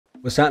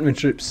What's happening,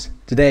 troops?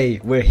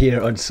 Today we're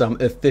here on some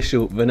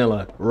official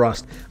vanilla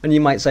Rust, and you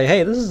might say,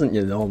 hey, this isn't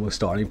your normal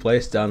starting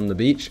place down on the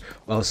beach.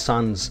 Well,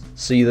 sons,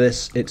 see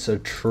this? It's a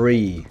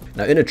tree.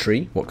 Now in a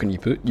tree, what can you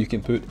put? You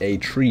can put a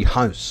tree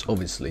house,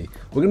 obviously.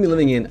 We're gonna be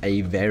living in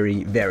a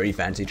very, very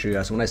fancy tree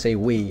house. When I say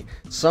we,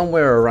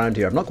 somewhere around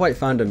here, I've not quite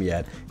found them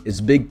yet, it's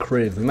Big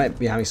Criv. We might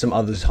be having some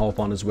others hop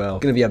on as well.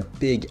 It's gonna be a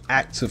big,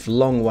 active,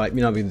 long wipe,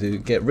 you know what we do,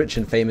 get rich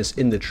and famous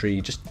in the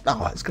tree. Just,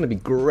 oh, it's gonna be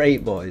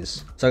great,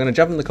 boys. So I'm gonna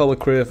jump in the call with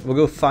Criv. We'll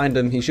go find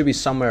him. He should be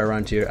somewhere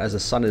around here as the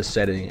sun is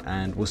setting,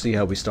 and we'll see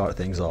how we start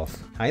things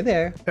off. Hi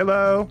there.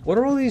 Hello. What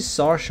are all these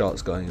SAR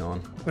shots going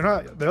on?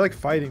 They're like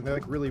fighting. They're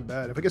like really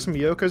bad. If I get some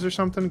yokas or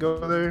something, go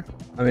there.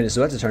 I mean, it's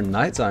about to turn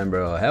nighttime,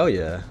 bro. Hell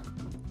yeah.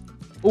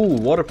 Ooh,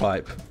 water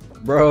pipe.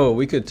 Bro,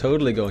 we could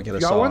totally go and get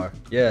a SAR. One?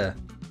 Yeah.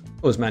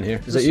 Oh, there's man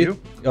here. Is that you?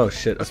 Oh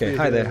shit. Okay,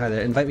 hi there, hi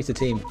there. Invite me to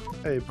team.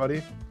 Hey,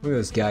 buddy. Look at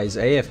this guy's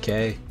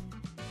AFK.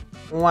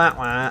 Wah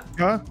wah.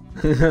 Huh?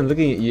 I'm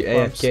looking at you,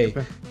 AFK.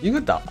 Oh, You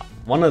got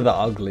one of the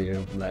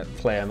uglier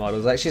player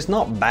models. Actually, it's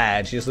not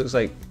bad. She just looks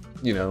like,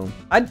 you know,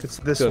 It's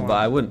this good, one. but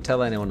I wouldn't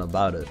tell anyone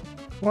about it.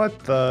 What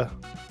the?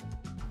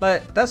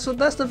 But that's the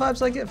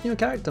vibes I get from your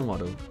character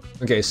model.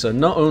 Okay, so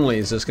not only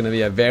is this going to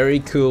be a very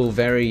cool,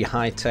 very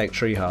high-tech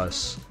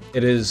treehouse,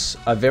 it is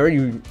a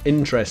very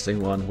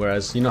interesting one.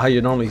 Whereas, you know how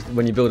you normally,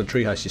 when you build a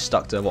treehouse, you're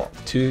stuck to what,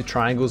 2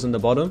 triangles in the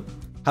bottom?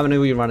 How many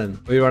were you running?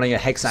 Were you running a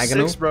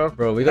hexagonal? 6, bro.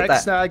 Bro, we got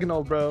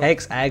hexagonal, bro.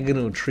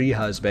 hexagonal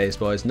treehouse base,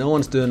 boys. No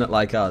one's doing it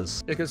like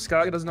us. Yeah, because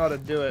Scott doesn't know how to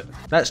do it.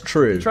 That's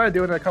true. You tried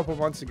doing it a couple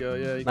months ago,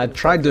 yeah. I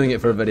tried doing it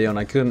for a video and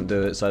I couldn't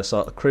do it, so I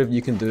thought, Criv,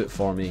 you can do it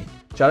for me.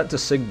 Shout out to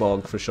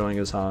Sigbog for showing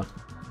us how.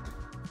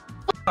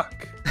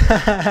 Fuck.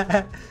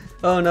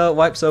 Oh no,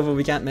 wipes over,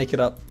 we can't make it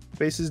up.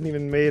 Base isn't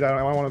even made.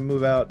 I want to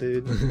move out,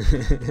 dude.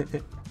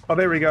 Oh,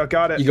 there we go.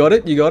 Got it. You got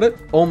it? You got it?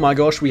 Oh my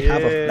gosh, we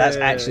have a... That's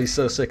actually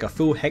so sick. A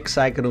full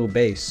hexagonal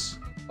base.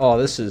 Oh,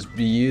 this is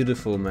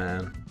beautiful,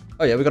 man.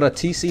 Oh yeah, we got a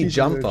TC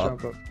jump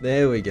up.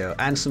 There we go.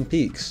 And some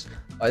peaks.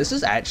 Oh, this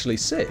is actually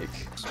sick.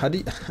 How do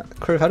you...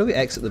 Criv, how do we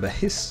exit the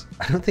base?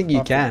 I don't think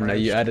you can now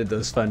you added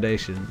those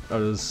foundation, or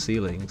those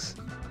ceilings.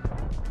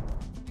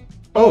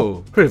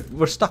 Oh, Criv,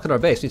 we're stuck in our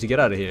base. We need to get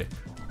out of here.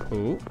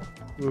 Ooh.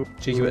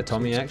 Cheeky bit of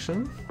Tommy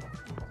action.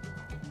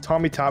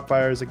 Tommy top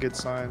fire is a good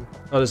sign.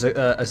 Oh, there's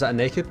a, is that a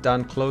naked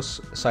down close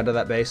side of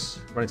that base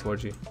running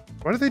towards you?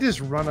 Why did they just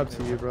run up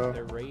to you, bro?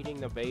 They're raiding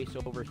the base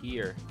over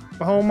here.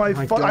 Oh my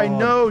God. I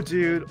know,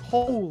 dude.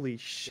 Holy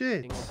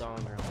shit.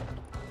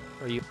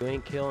 Or you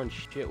ain't killing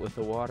shit with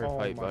the water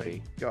pipe,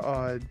 buddy.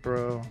 God,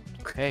 bro.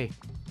 Hey,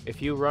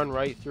 if you run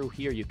right through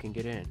here, you can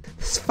get in.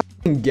 This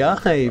fucking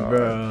guy,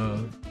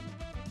 bro.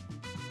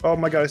 Oh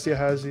my god, I see a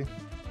Hazy.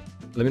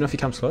 Let me know if he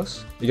comes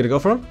close. You gonna go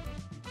for him?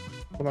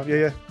 Hold on,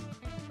 yeah.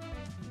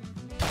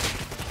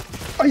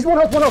 Oh, he's one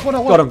up.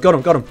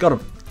 Got him.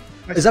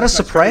 Nice, Is that a nice,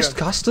 suppressed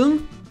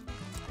custom?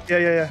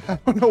 Yeah. I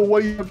don't know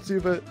what you're up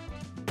to, but...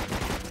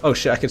 Oh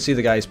shit, I can see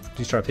the guy.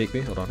 He's trying to peek me.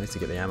 Hold on, I need to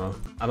get the ammo.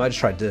 I might just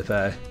try to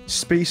dip.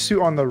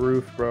 Spacesuit on the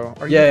roof, bro.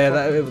 Yeah,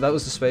 that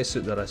was the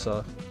spacesuit that I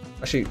saw.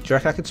 Actually, do you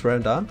reckon I could spray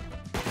him down?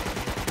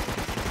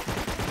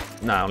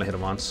 Nah, I only hit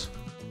him once.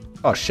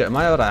 Oh shit, am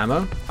I out of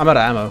ammo? I'm out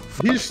of ammo.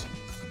 Fuck.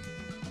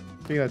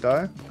 You gonna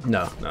die?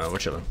 No, we're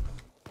chilling.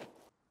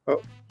 Oh,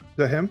 is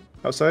that him?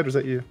 Outside, or is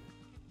that you?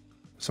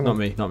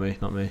 Someone... Not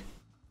me.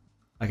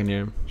 I can hear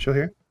him. Chill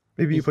here.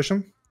 Maybe you push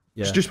him?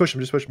 Yeah. Just push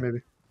him, maybe.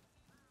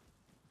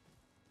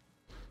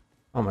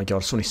 Oh my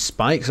god, so many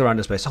spikes around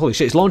this place. Holy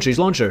shit, he's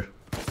launcher.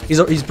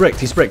 He's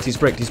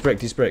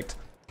bricked.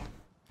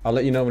 I'll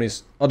let you know when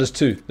he's... Oh, there's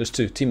two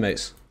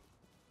teammates.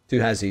 2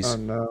 Hazzies. Oh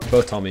no.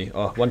 Both Tommy.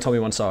 Oh, one Tommy,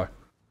 one SAR.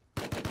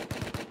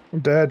 I'm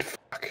dead.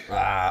 Fuck.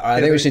 I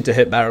think we just need to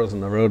hit barrels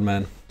on the road,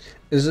 man.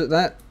 Is it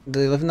that? Do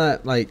they live in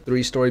that, like,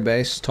 3-story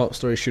base, top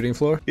story shooting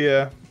floor?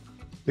 Yeah.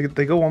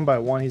 They go one by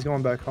one. He's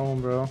going back home,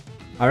 bro.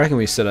 I reckon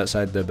we sit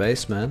outside the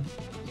base, man.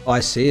 Oh, I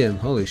see him.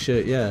 Holy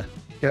shit, yeah.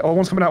 Yeah, oh,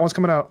 one's coming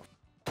out.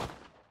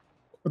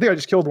 I think I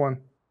just killed one.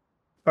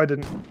 I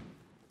didn't.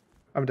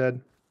 I'm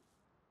dead.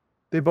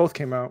 They both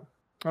came out.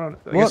 I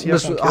don't know. I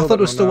thought there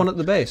was still one at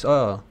the base.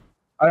 Oh.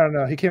 I don't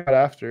know. He came out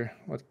after.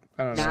 What?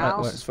 I don't know.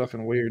 Now? This is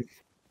fucking weird.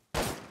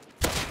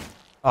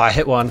 Oh, I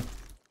hit one.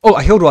 Oh,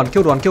 I killed one.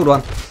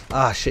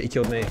 Ah, shit, he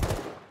killed me.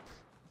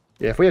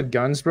 Yeah, if we had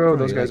guns, bro,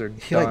 those guys are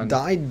done. He like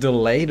died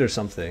delayed or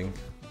something.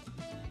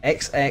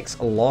 XX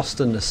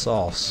lost in the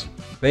sauce.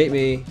 Bait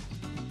me,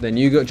 then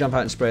you go jump out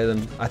and spray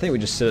them. I think we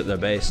just sit at their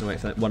base and wait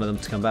for one of them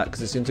to come back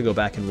because they seem to go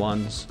back in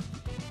ones.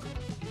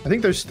 I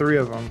think there's 3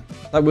 of them.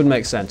 That would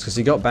make sense because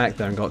he got back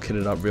there and got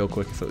kitted up real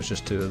quick if it was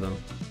just 2 of them.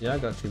 Yeah, I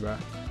got you, bro.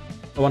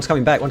 Oh, one's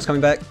coming back.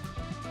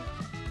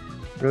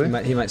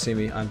 Really? He might see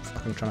me. I'm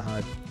fucking trying to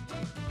hide.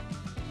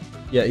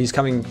 Yeah, he's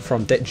coming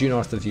from due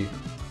north of you.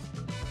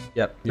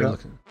 Yep, you're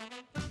looking.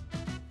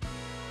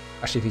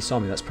 Actually, if he saw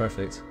me, that's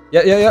perfect.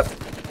 Yep.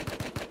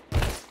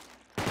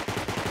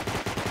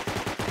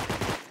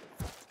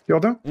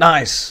 Killed him?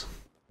 Nice!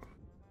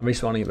 I'm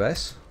respawning at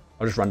base.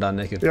 I'll just run down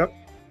naked. Yep.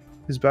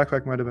 His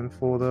backpack might have been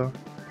full, though.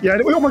 Yeah,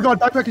 oh my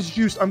god, backpack is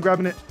juiced. I'm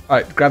grabbing it.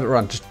 Alright, grab it,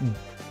 run. Just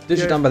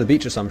Literally down by the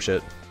beach or some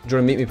shit. Do you want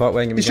to meet me part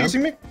way and give me He's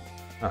chasing me.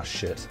 Oh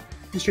shit.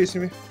 He's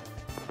chasing me.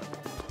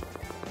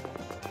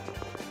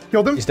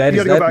 Killed him. He's dead,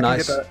 You he's gotta go dead, back and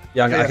nice. get that.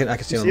 Yeah, I Yeah.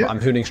 can see You him. see it? I'm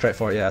hooning straight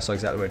for it, yeah, I saw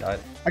exactly where he died.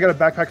 I got a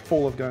backpack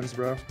full of guns,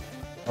 bro.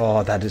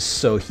 Oh, that is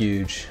so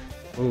huge.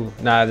 Ooh,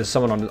 nah, there's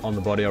someone on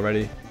the body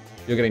already.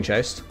 You're getting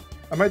chased?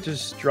 I might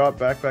just drop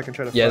backpack and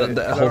try to Yeah, fight.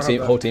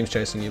 the whole team's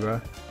chasing you,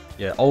 bro.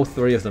 Yeah, all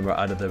 3 of them are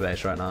out of their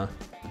base right now.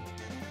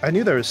 I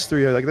knew there was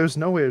 3. Like, there's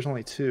no way there's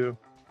only 2.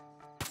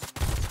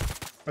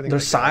 They're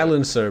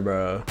silencer,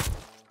 bro.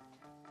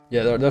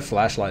 Yeah, their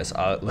flashlights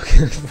out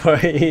looking for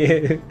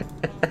you.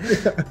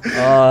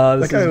 Oh,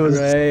 this is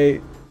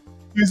great.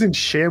 He was in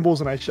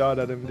shambles and I shot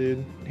at him,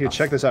 dude. Here,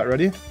 check this out.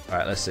 Ready?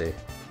 Alright, let's see.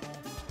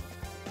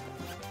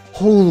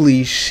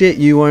 Holy shit,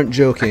 you weren't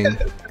joking.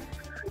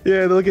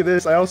 Yeah, look at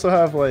this. I also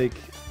have like.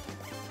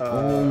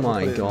 Oh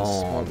my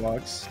god.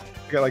 Box.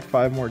 I got like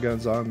 5 more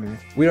guns on me.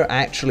 We are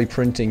actually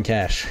printing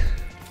cash.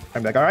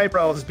 I'm like, all right,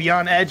 bro, it's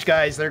beyond edge,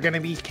 guys. They're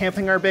gonna be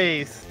camping our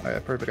base. All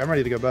right, perfect. I'm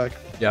ready to go back.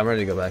 Yeah, I'm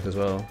ready to go back as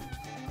well.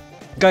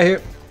 Guy here.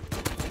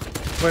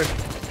 Where?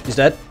 He's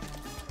dead.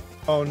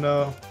 Oh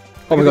no.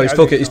 Oh my god, he's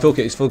full kit, he's full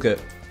kit, he's full kit.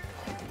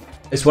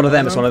 It's one of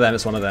them, it's one of them,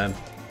 it's one of them.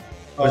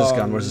 Where's this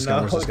gun? Where's this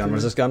gun? Where's this gun?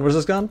 Where's this gun? Where's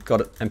this gun?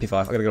 Got it. MP5.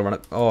 I gotta go run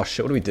it. Oh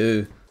shit, what do we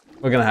do?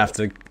 We're gonna have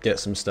to get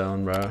some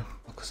stone, bro.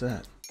 What was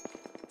that?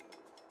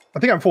 I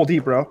think I'm full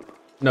deep, bro.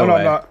 No no, way.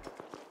 I'm not.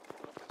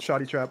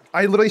 Shoddy trap.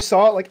 I literally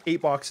saw it like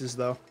 8 boxes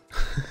though.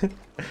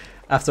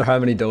 After how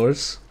many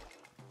doors?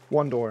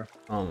 1 door.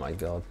 Oh my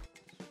god.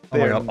 Oh They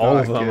my are god, all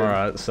of not them good. are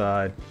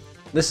outside.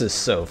 This is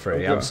so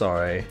free, Okay. I'm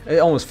sorry. It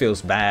almost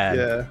feels bad.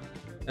 Yeah.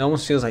 It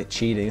almost feels like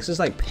cheating. This is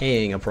like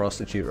paying a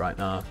prostitute right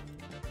now. Are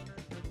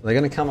they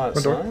gonna come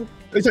outside?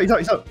 He's up,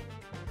 he's up.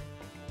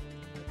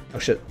 Oh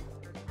shit.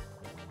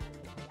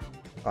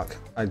 Fuck.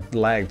 I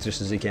lagged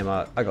just as he came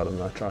out. I got him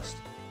though, trust.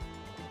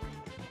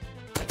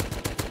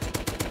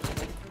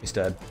 He's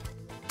dead.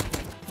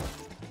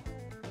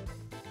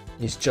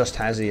 He's just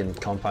Hazzy and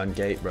Compound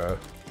Gate, bro.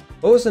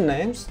 What was the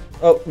names?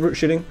 Oh,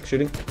 shooting.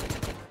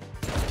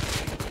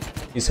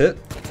 He's hit.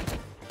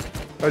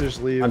 I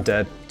just leave. I'm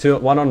dead. 2,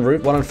 1 on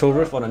roof, 1 on full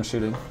roof, 1 on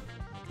shooting.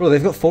 Bro,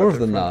 they've got 4 of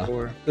them now.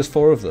 4. There's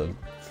 4 of them.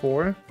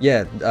 4?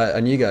 Yeah,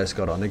 and you guys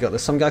got on. They got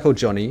there's some guy called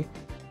Johnny,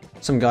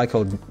 some guy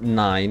called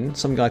Nine,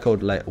 some guy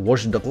called like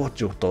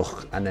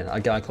and then a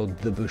guy called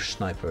the Bush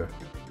Sniper.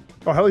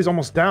 Oh hell, he's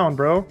almost down,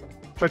 bro.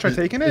 Should I try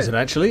taking it? Is it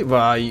actually?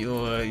 Well,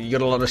 you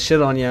got a lot of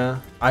shit on you.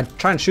 I'd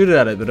try and shoot it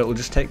at it, but it will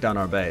just take down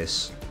our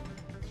base.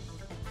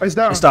 Oh, he's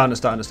down. It's down.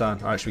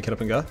 Alright, should we get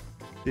up and go?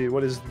 Dude,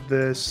 what is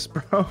this,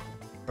 bro?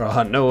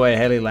 Bro, no way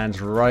heli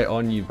lands right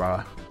on you,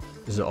 bro.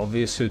 Is it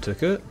obvious who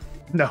took it?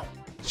 No.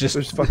 It's just,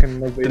 There's fucking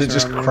no base did it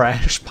just around me.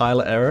 crash?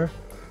 Pilot error?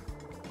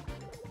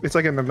 It's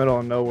like in the middle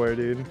of nowhere,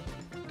 dude.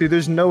 Dude,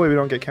 there's no way we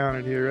don't get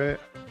counted here, right?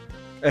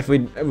 If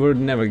we're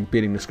never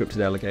beating the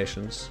scripted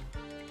allegations.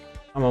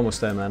 I'm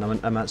almost there, man.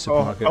 I'm at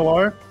supermarket. Oh,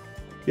 LR?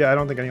 Yeah, I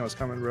don't think anyone's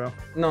coming, bro.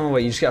 No,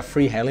 wait, you just got a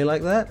free heli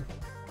like that?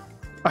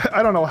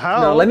 I don't know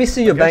how. No, let me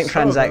see your I guess bank so,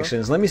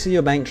 transactions. Let me see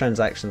your bank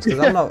transactions, because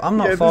Yeah, I'm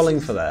not yeah, falling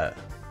this is- for that.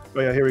 Oh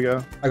yeah, here we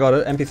go. I got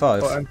it,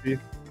 MP5. Oh, empty.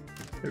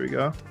 Here we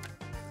go.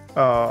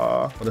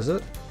 What is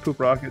it? Poop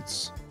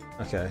rockets.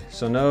 Okay,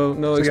 so no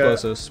So, yeah.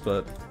 explosives,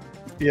 but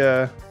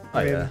Yeah. oh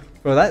I mean, yeah,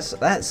 bro,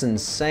 that's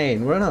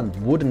insane. We're in a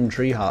wooden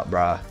tree hut,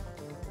 bruh.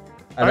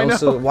 And I know,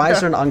 also, why is yeah.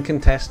 there an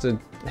uncontested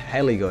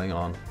heli going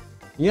on?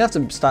 You have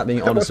to start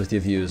being honest with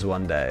your viewers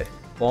one day.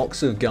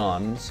 Box of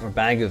guns, or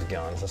bag of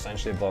guns,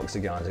 essentially a box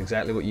of guns,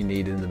 exactly what you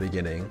need in the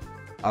beginning.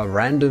 A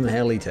random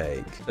heli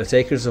take, the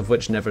takers of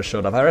which never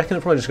showed up. I reckon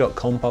it probably just got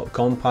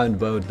compound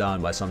bowed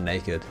down by some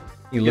naked.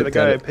 He yeah, the looked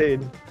guy I at it.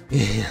 paid.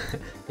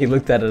 He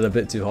looked at it a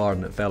bit too hard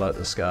and it fell out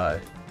the sky.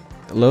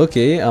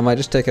 Low-key, I might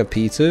just take a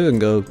P2 and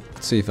go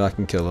see if I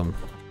can kill them.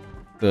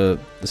 To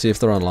see if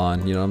they're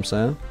online, you know what I'm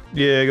saying?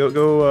 Yeah,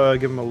 go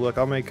give him a look.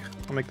 I'll make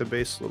the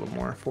base a little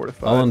more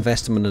fortified. I'll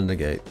investment in the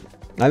gate.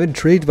 I'm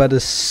intrigued by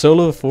this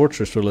solo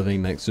fortress we're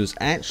living next to. It's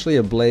actually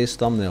a Blaze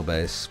thumbnail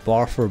base,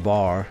 bar for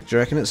bar. Do you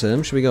reckon it's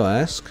him? Should we go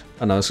ask?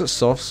 Oh no, it's got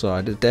soft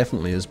side. It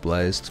definitely is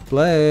Blazed.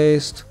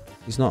 Blazed!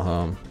 He's not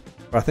home.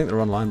 But I think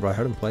they're online, bro. I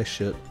heard him play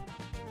shit.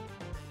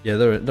 Yeah,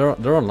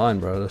 they're online,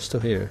 bro. They're still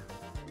here.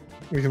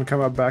 He's gonna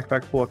come out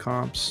backpack full of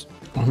comps.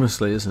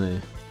 Honestly,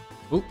 isn't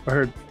he?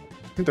 I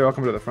think they're all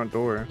coming to the front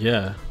door.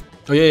 Yeah.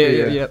 Oh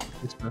yeah.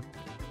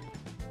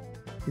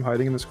 I'm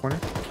hiding in this corner.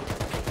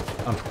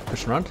 I'm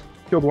pushing around.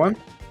 Killed one.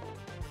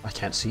 I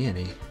can't see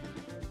any.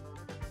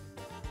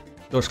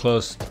 Door's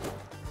closed.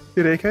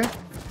 Hit AK.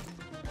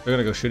 We're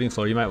gonna go shooting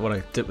floor. You might want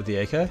to dip with the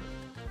AK.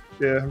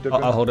 Yeah, I'm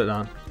dipping. I'll hold it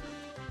down.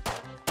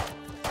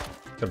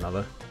 Got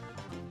another.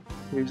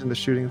 Using the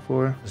shooting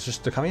floor. It's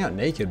just they're coming out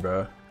naked,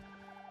 bro.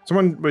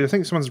 Wait, I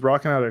think someone's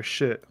rocking out their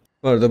shit.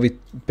 Oh, they'll be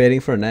baiting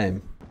for a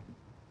name.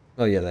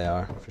 Oh yeah, they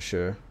are for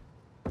sure.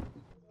 I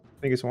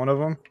think it's one of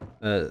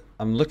them.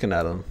 I'm looking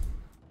at him.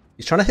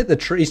 He's trying to hit the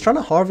tree. He's trying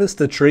to harvest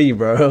the tree,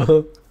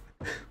 bro.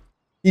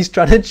 He's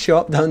trying to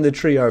chop down the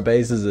tree our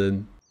base is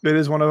in. It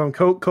is one of them.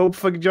 Cope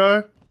fig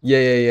jar.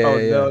 Yeah. Oh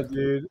no,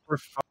 dude, we're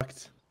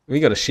fucked. We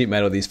gotta sheet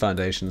metal these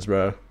foundations,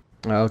 bro.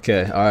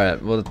 Okay,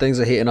 alright. Well, the things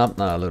are heating up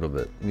now a little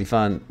bit. They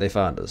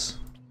found us.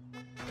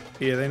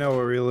 Yeah, they know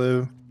where we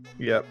live.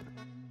 Yep.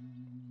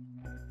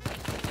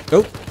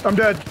 Oh! I'm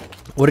dead.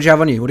 What did you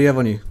have on you? What do you have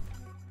on you?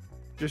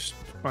 Just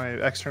my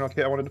external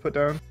kit I wanted to put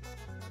down.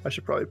 I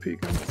should probably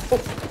peek him.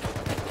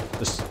 Oh.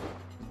 Just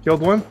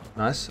Killed one.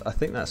 nice. I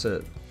think that's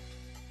it.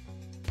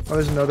 Oh,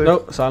 there's another.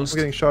 No, silenced. I'm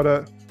getting shot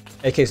at.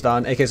 AK's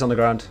down. AK's on the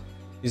ground.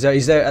 He's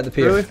there at the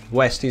pier. Really?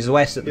 West. He's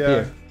west at the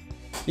pier.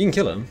 You can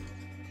kill him.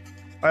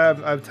 I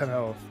have 10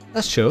 health.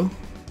 That's chill.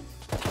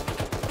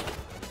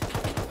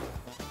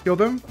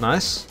 Killed him.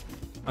 Nice.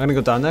 I'm gonna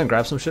go down there and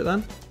grab some shit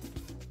then.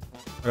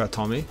 I got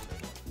Tommy.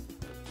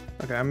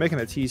 Okay, I'm making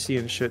a TC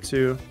and shit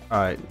too.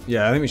 Alright,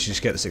 yeah, I think we should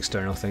just get this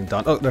external thing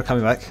done. Oh, they're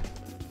coming back.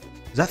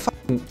 Is that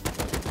fucking...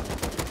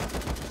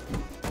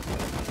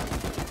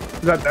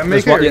 Is that them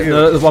There's making one, yeah,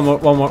 no, there's one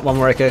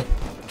more AK.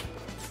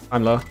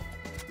 I'm low.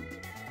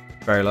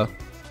 Very low.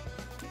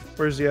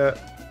 Where's he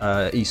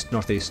at? East,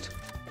 northeast.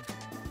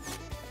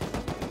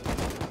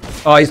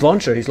 Oh, he's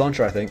launcher,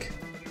 I think.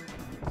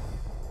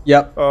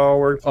 Yep. Oh,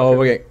 we're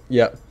getting,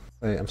 yep.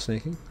 Wait, I'm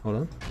sneaking, hold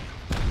on.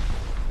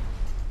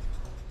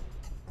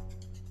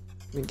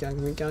 Give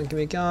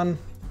me a gun.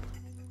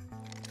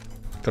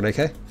 Got AK?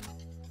 Look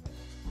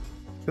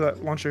at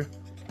that launcher.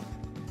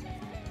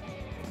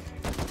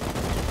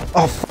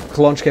 Oh, fuck,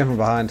 launch came from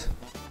behind.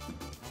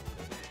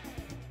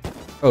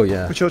 Oh,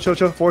 yeah. Chill.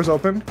 Floor's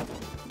open.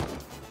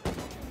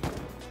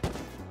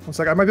 One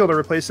sec, I might be able to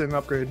replace it and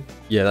upgrade.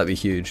 Yeah, that'd be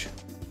huge.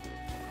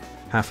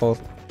 Half full.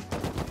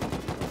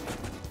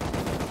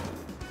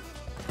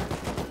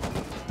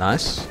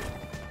 Nice.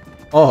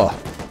 Oh,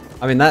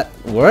 I mean, that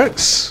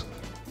works.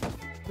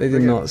 They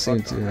did not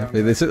seem too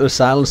happy. They took their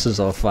silencers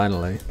off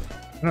finally.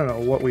 I don't know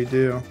what we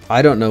do.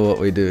 I don't know what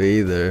we do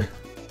either.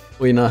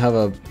 We now have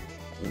a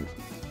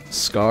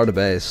scarred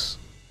base.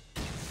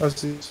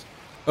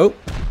 Oh,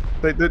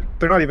 they're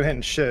not even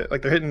hitting shit.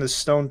 Like they're hitting this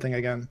stone thing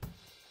again.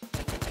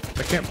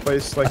 I can't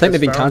place like. I think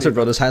they've been countered,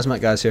 bro. There's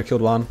hazmat guys here.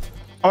 Killed one.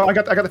 Oh, I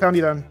got the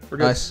foundy down. We're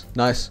good.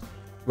 Nice.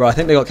 Bro, I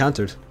think they got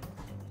countered.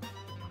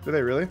 Did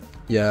they really?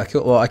 Yeah,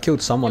 I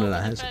killed someone in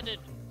that house.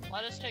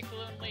 Let us take the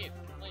loot and leave,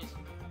 please.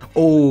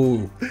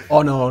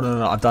 Oh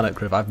no! I've done it,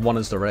 Criv. I've won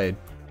as the raid.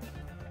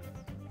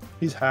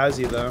 He's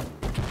hazy though.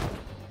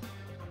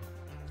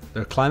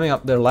 They're climbing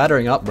up. They're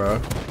laddering up,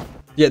 bro.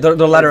 Yeah, they're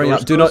laddering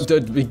up. Do not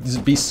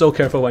be so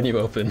careful when you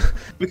open.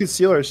 We can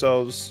seal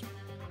ourselves.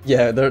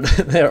 Yeah,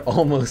 they're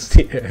almost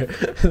here.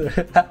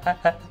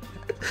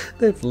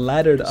 They've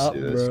laddered up,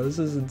 bro. This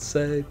is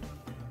insane.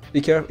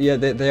 Be careful. Yeah,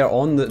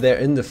 they're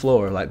in the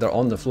floor. Like they're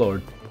on the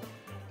floor.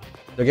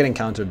 They're getting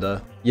countered though.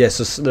 Yeah,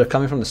 so they're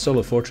coming from the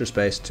solo fortress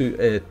base.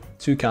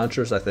 Two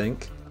counters, I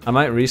think. I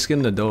might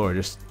reskin the door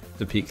just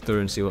to peek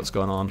through and see what's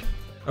going on.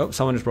 Oh,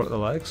 someone just broke the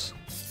legs.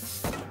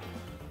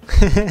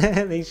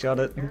 They shot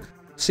it.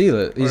 See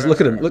that? He's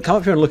look at him. Look, come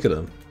up here and look at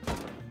him.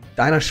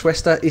 Deine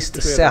Schwester ist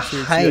sehr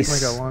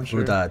heiß.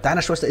 Bruder,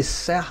 deine Schwester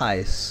ist sehr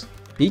heiß.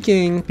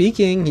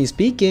 Peeking, he's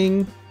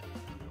peeking.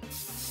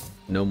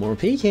 No more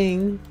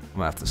peeking. I'm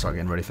gonna have to start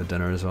getting ready for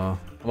dinner as well.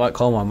 I might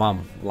call my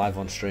mum live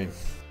on stream.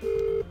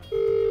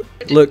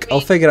 Look,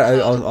 I'll figure it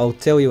out. I'll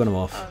tell you when I'm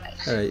off.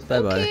 Alright,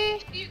 bye bye.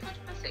 Okay.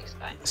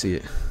 See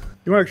you.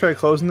 You want to try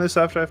closing this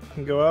after I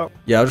can go out?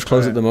 Yeah, I'll just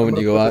close it the moment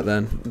you go out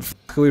then.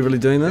 Are we really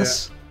doing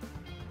this?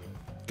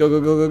 Yeah.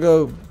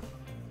 Go.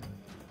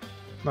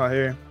 Not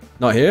here.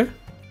 Not here?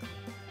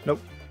 Nope.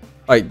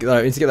 Alright,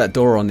 I need to get that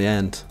door on the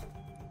end.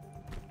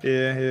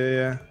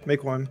 Yeah.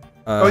 Make one.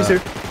 Oh, he's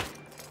here.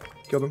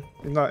 Killed him.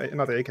 He's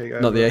not the AK guy.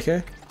 Not the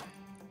AK?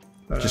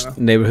 No, just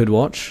neighborhood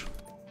watch?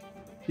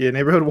 Yeah,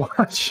 neighborhood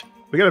watch.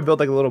 We gotta build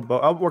like a little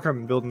boat. I'll work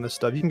on building this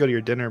stuff. You can go to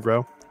your dinner,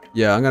 bro.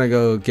 Yeah, I'm gonna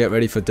go get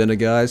ready for dinner,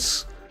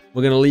 guys.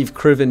 We're gonna leave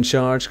Criv in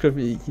charge. Criv,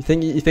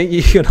 you think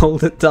you can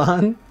hold it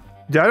down?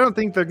 Yeah, I don't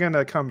think they're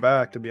gonna come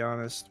back, to be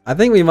honest. I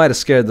think we might have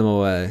scared them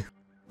away.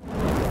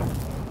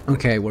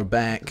 Okay, we're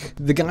back.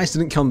 The guys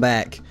didn't come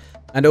back.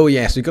 And oh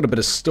yes, we've got a bit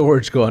of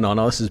storage going on.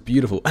 Oh, this is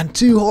beautiful. And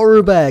 2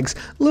 horror bags.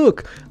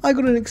 Look, I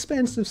got an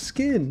expensive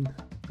skin.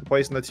 I'm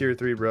placing the tier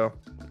 3, bro.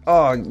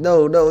 Oh,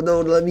 no.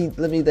 Let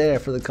me there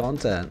for the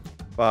content.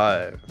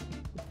 5,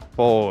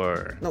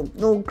 4. No,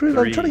 Criv,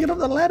 I'm trying to get up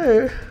the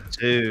ladder.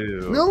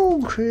 2. No,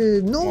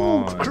 Criv,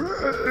 no, 1.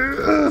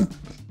 Criv.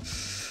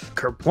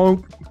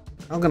 Kerplunk.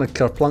 I'm gonna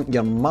kerplunk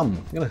your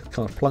mum. I'm gonna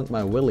kerplunk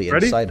my willy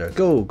Ready? inside her.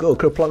 Go,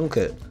 kerplunk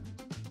it.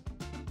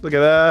 Look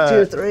at that.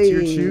 Tier 3.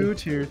 Tier 2,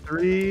 tier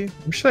 3.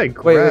 What should I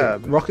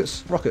grab?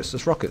 Wait, rockets,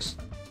 there's rockets.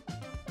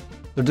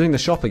 They're doing the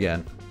shop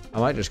again. I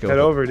might just go. Head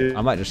over, dude.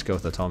 I might just go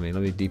with the Tommy.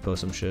 Let me depot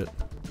some shit.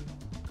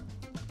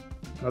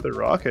 Another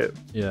rocket.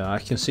 Yeah, I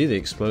can see the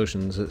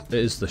explosions. It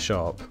is the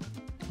shop.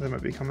 They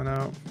might be coming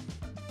out.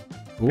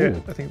 Ooh. Yeah,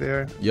 I think they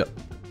are. Yep.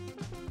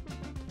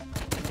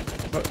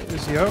 Oh,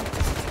 is he out?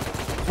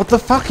 What the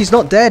fuck? He's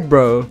not dead,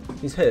 bro.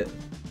 He's hit.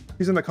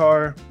 He's in the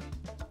car.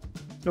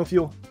 No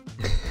fuel.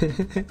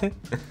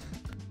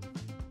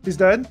 He's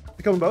dead.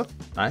 I killed them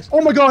both. Nice.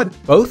 Oh my god!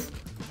 Both?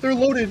 They're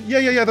loaded.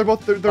 Yeah. They're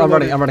both. They're I'm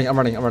loaded.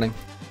 running.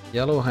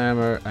 Yellow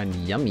hammer and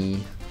yummy.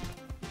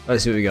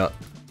 Let's see what we got.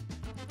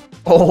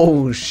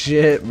 Oh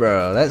shit,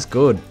 bro. That's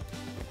good.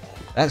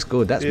 That's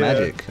good. That's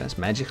magic. That's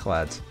magic,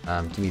 lads.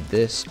 Give me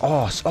this.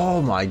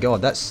 Oh my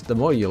god. That's the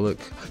more you look.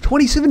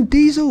 27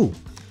 diesel.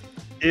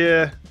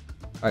 Yeah.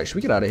 All right, should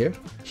we get out of here?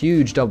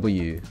 Huge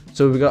W.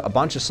 So we got a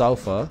bunch of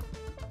sulfur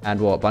and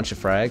what? A bunch of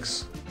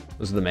frags.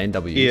 Those are the main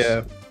W's.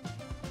 Yeah.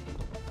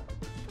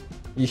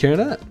 You hearing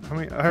that? I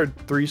mean, I heard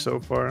 3 so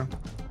far.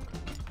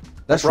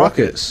 That's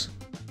rockets.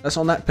 That's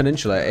on that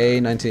peninsula,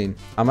 A19.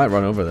 I might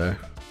run over there.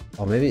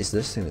 Oh, maybe it's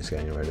this thing that's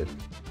getting eroded.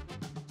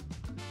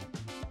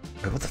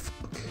 Wait, what the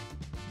fuck?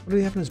 What do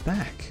he have in his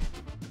back?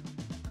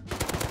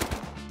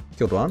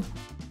 Killed one.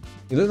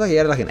 He looked like he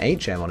had like an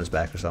HM on his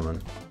back or something.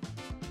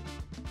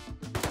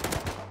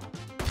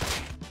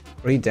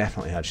 Or he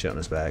definitely had shit on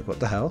his back. What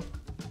the hell?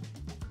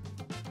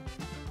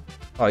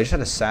 Oh, he just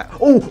had a sack.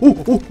 Oh,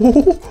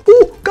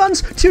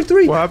 guns! Tier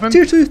 3! What happened?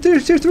 Tier 2, tier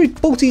 3,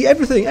 bolty,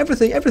 everything.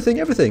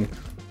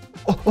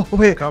 Oh,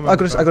 wait, I got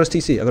his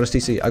TC,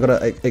 I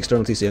got an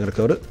external TC, I'm gonna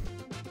code it.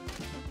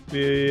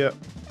 Yeah.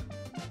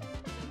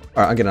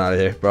 Alright, I'm getting out of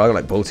here, bro. I got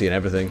like bolty and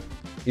everything.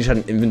 You just had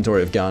an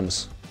inventory of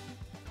guns.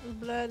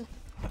 Blood.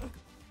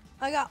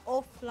 I got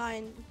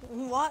offline.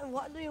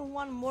 What do you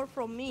want more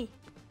from me?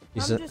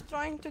 I'm just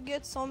trying to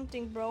get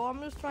something, bro. I'm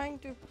just trying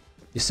to.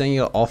 You're saying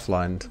you got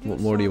offline. What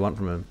more do you want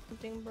from him?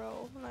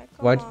 Bro.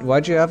 Like,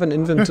 Why'd you have an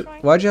inventory?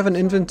 Why'd you have an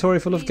inventory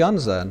full of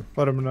guns then?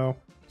 Let him know.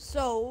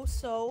 So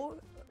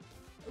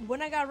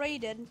when I got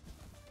raided,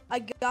 I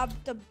got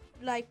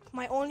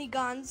my only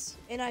guns,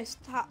 and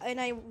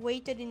I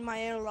waited in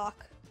my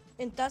airlock,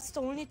 and that's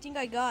the only thing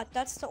I got.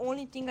 That's the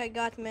only thing I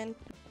got, man.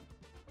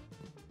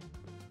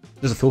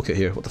 There's a full kit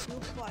here. What the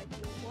fuck? What?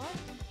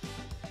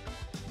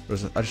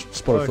 I just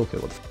spotted a full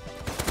kit. What the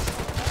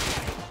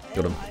fuck?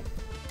 Got him.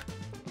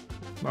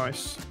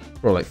 Nice.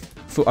 Bro, like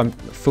I'm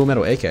full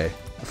metal AK.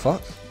 The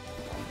fuck?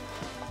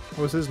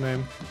 What's his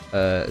name?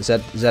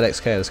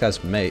 ZXK. This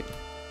guy's mate.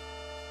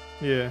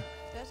 Yeah.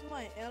 That's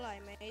my ally,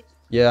 mate.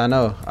 Yeah, I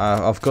know.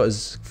 I've got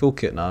his full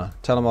kit now.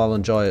 Tell him I'll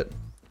enjoy it.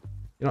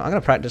 You know, I'm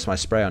gonna practice my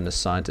spray on this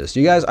scientist.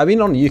 You guys, I've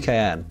been on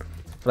UKN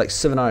for like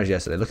 7 hours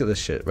yesterday. Look at this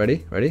shit.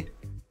 Ready?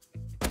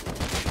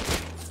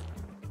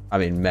 I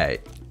mean,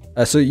 mate.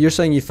 So you're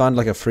saying you found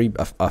like a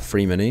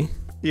free mini?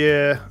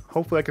 Yeah.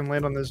 Hopefully I can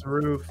land on this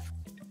roof.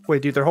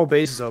 Wait, dude, their whole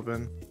base is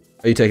open.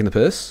 Are you taking the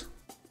piss?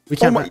 We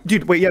can't.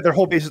 Dude, wait, yeah, their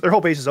whole base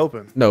is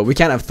open. No, we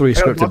can't have 3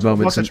 scripted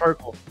moments.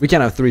 We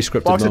can't have 3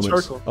 scripted Box of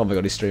moments. charcoal. Oh my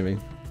god, he's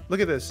streaming. Look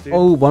at this, dude.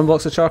 Oh, 1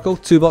 box of charcoal,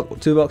 2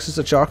 boxes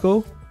of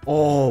charcoal.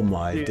 Oh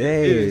my Dude,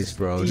 days,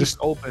 bro! Just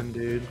open,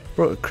 dude.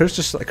 Bro, Criv's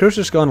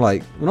just gone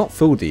like not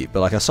full deep, but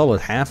like a solid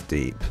half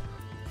deep.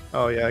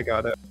 Oh yeah, I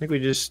got it. I think we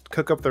just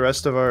cook up the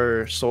rest of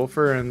our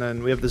sulfur, and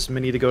then we have this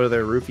mini to go to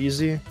their roof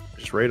easy.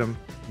 Just raid them.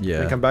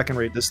 Yeah. And come back and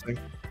raid this thing.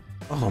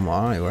 Oh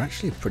my, we're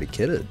actually pretty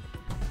kitted.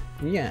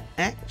 Yeah,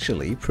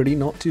 actually pretty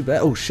not too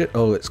bad. Oh shit!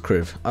 Oh, it's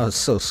Criv. I was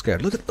so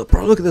scared. Look at the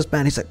bro. Look at this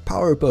man. He's like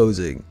power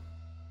posing.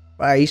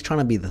 Right, he's trying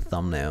to be the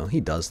thumbnail.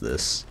 He does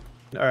this.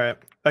 All right,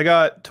 I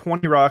got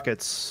 20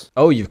 rockets.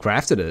 Oh, you've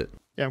crafted it.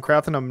 Yeah, I'm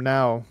crafting them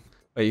now.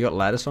 Wait, you got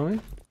lattice for me?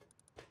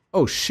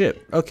 Oh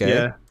shit. Okay.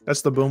 Yeah,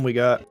 that's the boom we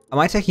got. Am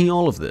I taking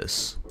all of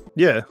this?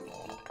 Yeah.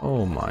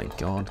 Oh my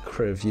god,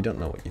 Criv, you don't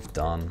know what you've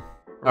done.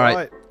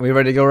 Alright, are we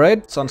ready to go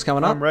raid? Sun's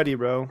coming up? I'm ready,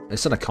 bro.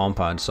 It's in a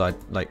compound, so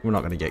we're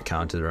not gonna get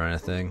counted or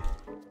anything.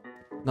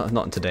 Not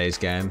in today's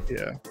game.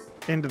 Yeah.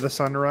 Into the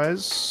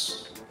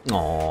sunrise.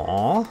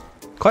 Aww.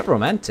 Quite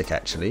romantic,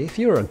 actually. If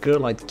you were a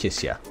girl, I'd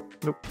kiss ya.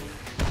 Nope.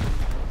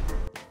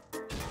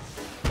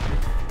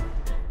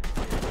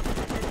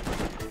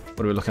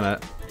 What are we looking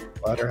at?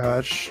 Ladder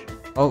hatch.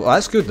 Oh,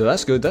 that's good though.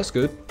 That's good. That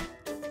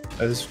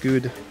is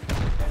good.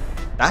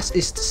 Das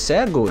ist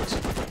sehr gut.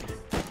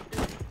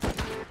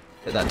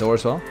 Hit that door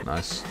as well.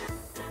 Nice.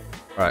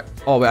 Alright.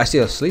 Oh, wait, I see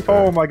a sleeper.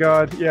 Oh my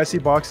god. Yeah, I see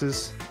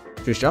boxes.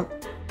 Just jump.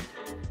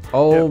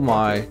 Oh Yep.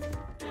 my.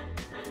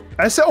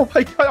 I said, oh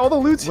my god, all the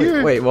loot's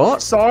here. Wait,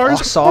 what? SARS.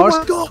 Oh, SARS? Oh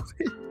my god.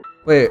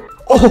 Wait.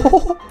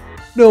 Oh,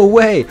 no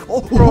way.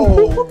 Oh,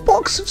 Bro. a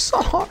box of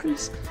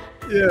SARS.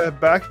 Yeah,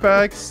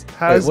 backpacks,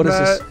 hazmat. Wait, what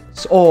is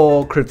this?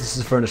 Oh, crap, this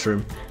is a furnace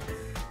room.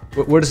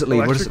 Where does it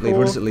lead? Where does it lead?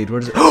 Where does it lead? Where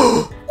does it?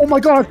 Oh my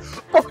god!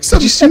 Box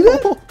Did you see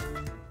that?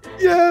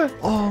 Yeah.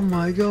 Oh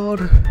my god.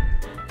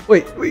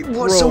 Wait, what?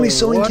 Bro, So many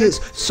sewing what? kits,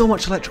 so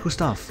much electrical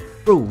stuff.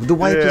 Bro, the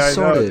wipe Yeah, is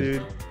I know, sorted.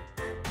 dude.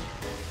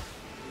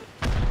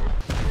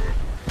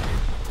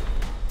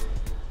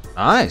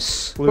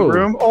 Nice. Blue Bro.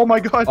 room. Oh my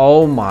god.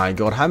 Oh my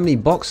god, how many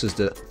boxes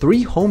did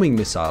 3 homing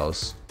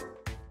missiles?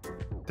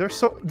 They're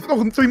so.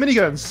 Oh, 3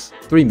 miniguns.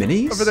 3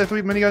 minis? Over there,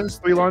 3 miniguns,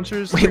 3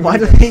 launchers. Wait, 3 why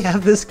do miniguns. they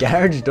have this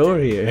garage door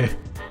here?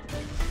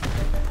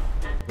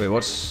 Wait,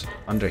 what's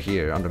under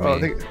here? Under Oh, I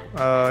me? think,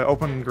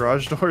 open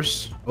garage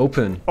doors.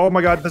 Open. Oh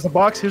my god, there's a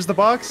box. Here's the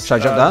box. Should I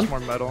jump there's down? more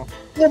metal.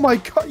 Oh my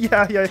god.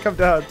 Yeah, come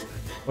down.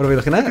 What are we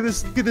looking Look at? at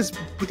this. Look at this.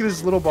 Look at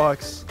this little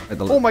box. Wait,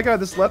 the- Oh my god,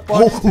 this left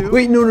box Oh, too.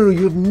 wait, no,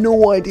 you have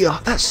no idea.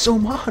 That's so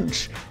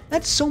much.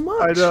 That's so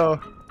much. I know.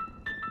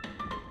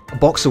 A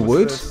box of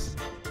wood? What's this?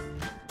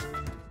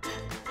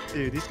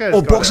 Dude, these guys.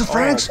 Oh, got box it of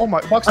frags! all. Oh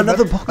my, box.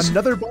 Another of box.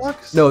 Another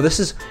box. No, this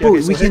is. Yeah, Bro,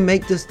 okay, so we can hit-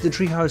 make this the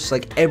treehouse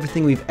like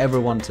everything we've ever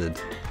wanted.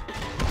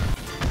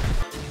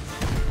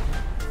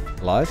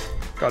 Live?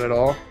 Got it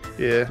all.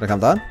 Yeah. Can I come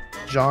down?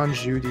 John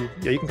Judy.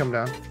 Yeah, you can come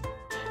down.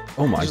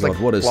 Oh my Just, god, like,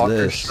 what is blocker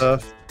this?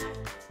 Stuff.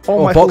 Oh,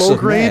 Oh, my box low of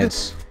grade,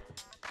 meds.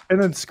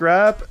 and then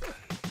scrap,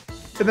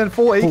 and then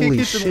full AK Holy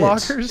kits shit. and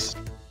lockers.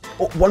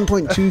 Oh,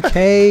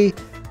 1.2k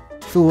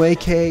full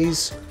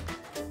AKs.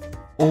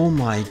 Oh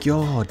my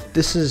god,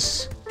 this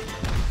is.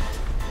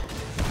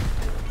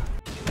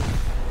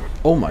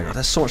 Oh my god,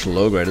 that's so much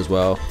low grade as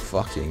well.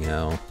 Fucking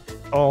hell.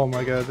 Oh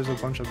my god, there's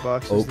a bunch of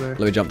boxes Oh, there. let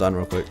me jump down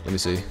real quick. Let me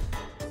see.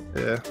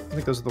 Yeah, I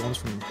think those are the ones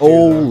from. here,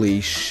 Holy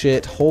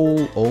shit!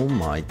 Oh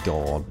my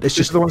god! It's Just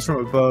just. the ones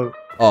from above.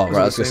 Oh those right,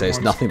 are I was the gonna say same it's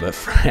ones. nothing but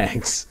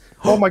frags.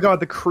 Oh my god,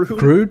 the crude.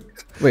 Crude?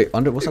 Wait, what's Wait,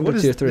 under what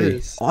is tier 3?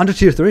 this? Oh, under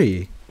tier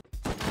 3.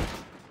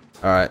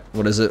 Alright,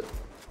 what is it?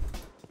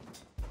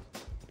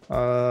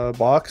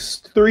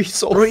 Box 3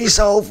 sulfur. 3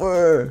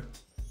 sulfur!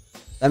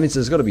 That means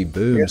there's gotta be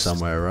boom Yes.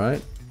 somewhere,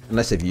 right?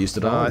 Unless they've used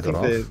it all. I and think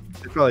got they off.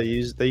 probably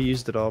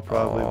used it all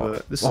probably, Oh,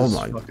 but this oh is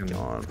my fucking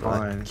god,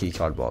 fine. that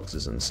keycard box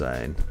is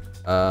insane.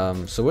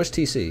 So where's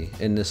TC?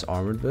 In this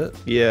armored bit?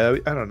 Yeah,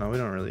 I don't know. We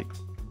don't really.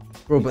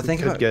 Bro, but we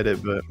think could about get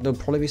it, but there'll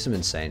probably be some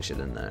insane shit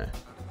in there.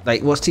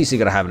 Like, what's TC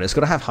gotta have in it? It's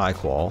gotta have high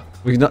qual.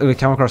 We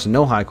come across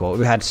no high qual.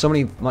 We had so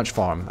much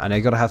farm, and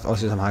they gotta have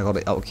obviously some high qual.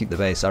 That'll keep the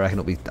base. I reckon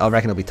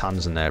it'll be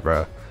tons in there,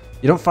 bro.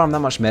 You don't farm that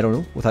much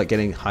metal without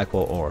getting high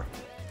qual ore.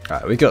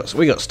 Alright, we got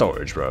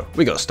storage, bro.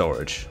 We got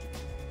storage.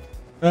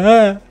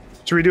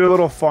 should we do a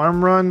little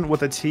farm run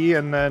with a T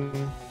and then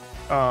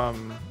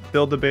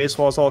build the base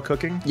while it's all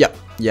cooking? Yep.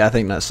 Yeah, I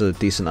think that's a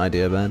decent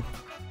idea, Ben.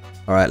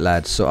 Alright,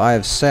 lads. So I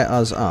have set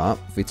us up.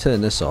 If we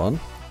turn this on,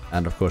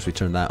 and of course we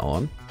turn that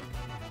on,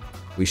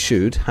 we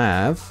should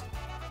have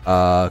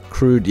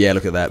crude. Yeah,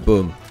 look at that.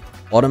 Boom.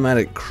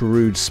 Automatic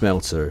crude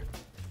smelter.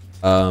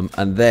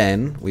 And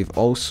then we've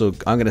also.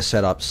 I'm going to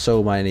set up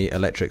so many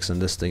electrics in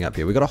this thing up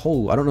here. We got a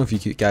whole. I don't know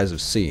if you guys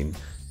have seen.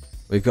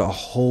 We've got a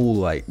whole,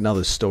 like,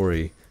 another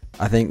story.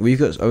 I think we've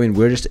got. I mean,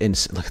 we're just in.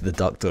 Look at the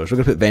duck doors. We're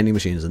going to put vending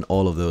machines in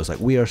all of those. Like,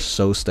 we are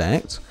so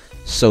stacked.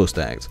 So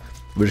stacked.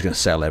 We're just going to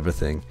sell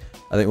everything.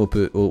 I think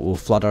we'll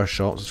flood our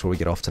shops before we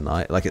get off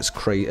tonight. Like, it's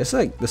crazy. It's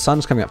like the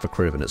sun's coming up for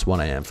criv and it's 1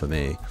 AM for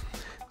me.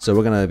 So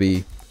we're going to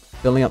be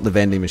filling up the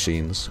vending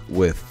machines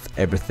with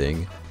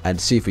everything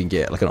and see if we can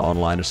get like an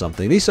online or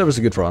something. These servers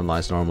are good for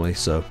online normally,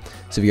 so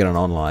see if we get an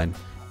online.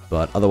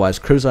 But otherwise,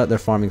 crew's out there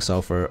farming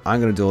sulfur. I'm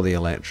going to do all the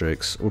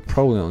electrics. We'll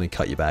probably only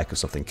cut you back if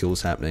something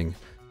cool's happening.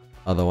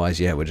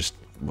 Otherwise, yeah, we're just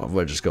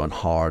going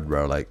hard,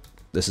 bro. Like,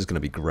 this is going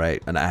to be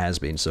great, and it has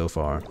been so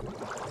far.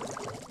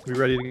 We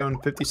ready to go in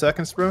 50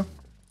 seconds, bro?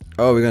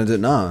 Oh, we're going to do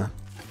it now?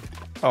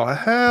 Oh,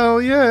 hell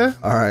yeah.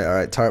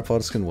 Alright, tart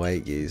pods can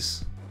wait,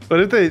 geez. But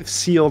if they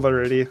sealed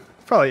already,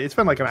 probably, it's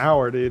been like an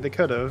hour, dude. They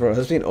could have. Bro,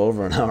 it's been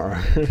over an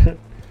hour.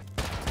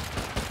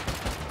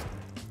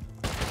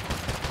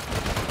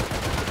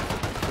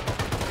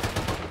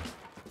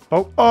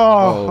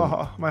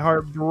 Oh, my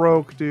heart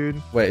broke,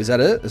 dude. Wait, is that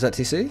it? Is that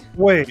TC?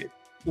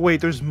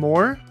 Wait, there's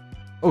more?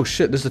 Oh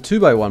shit, there's a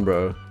 2x1,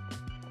 bro.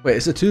 Wait,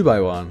 it's a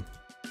 2x1.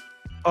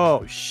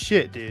 Oh,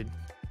 shit, dude.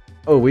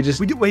 Oh, we do,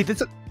 Wait,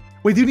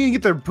 we didn't even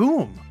get their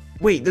boom.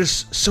 wait,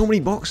 there's so many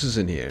boxes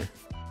in here.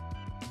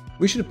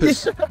 We should put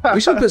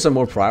some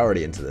more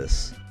priority into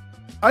this.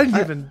 I didn't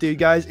even, dude,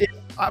 guys.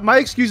 My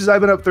excuse is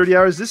I've been up 30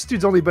 hours. This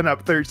dude's only been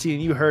up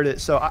 13. You heard it.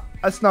 So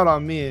that's not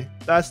on me.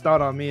 That's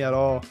not on me at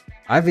all.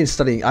 I've been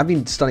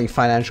studying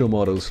financial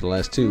models for the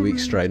last 2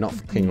 weeks straight, not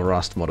fucking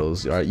Rust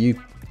models. Alright,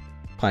 you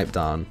pipe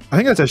down. I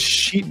think that's a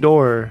sheet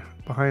door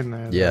behind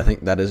there. Yeah, I think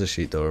that is a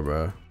sheet door,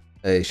 bro.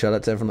 Hey, shout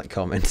out to everyone that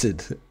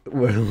commented. But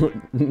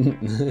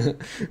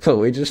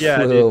we just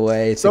flew dude.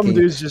 away. Some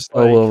thinking, dude's just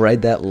oh, like, we'll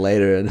write that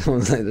later. And I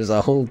was like, there's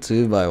a whole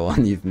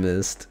 2x1 you've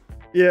missed.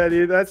 yeah,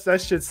 dude,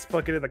 that shit's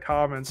fucking in the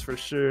comments for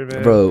sure,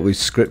 man. Bro, we've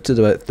scripted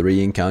about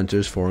 3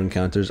 encounters, 4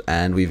 encounters,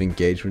 and we've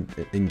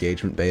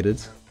engagement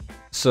baited.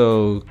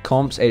 So,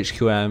 comps,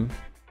 HQM,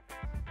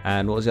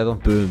 and what was the other one?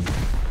 Boom.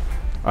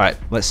 Alright,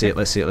 let's see it.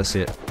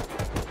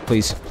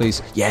 Please,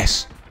 please.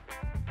 Yes!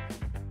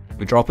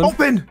 We dropping?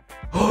 Open!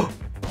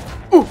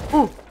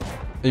 Are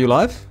you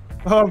alive?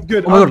 Oh, I'm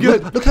good. Oh my I'm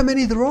god, good. look how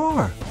many there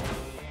are!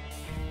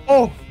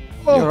 Oh,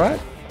 You alright?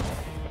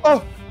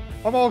 oh,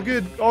 I'm all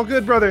good. All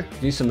good, brother.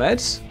 You need some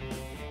meds?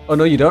 Oh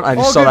no, you don't? I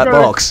just All saw good, that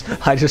brother. box.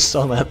 I just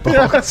saw that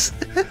box.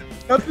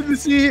 Nothing to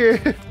see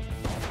here.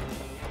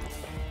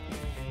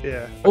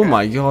 Yeah. Oh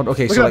my god,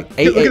 okay, Look so at, like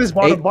 8 look at this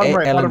bottom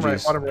right,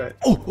 LMGs. bottom right.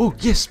 Oh,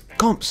 yes,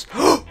 comps.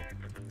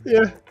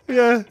 Yeah.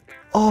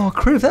 Oh,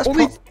 criv,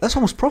 Only- that's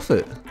almost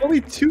profit. Only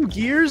 2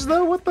 gears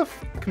though. What the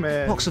fuck,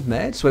 man? Box of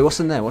meds? Wait, what's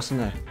in there? What's in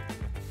Oh,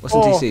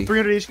 TC?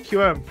 300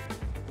 HQM.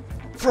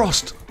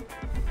 Frost!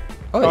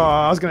 Oh,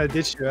 I was gonna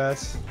ditch your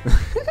ass.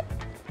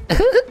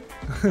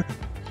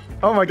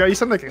 Oh my god, you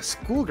sound like a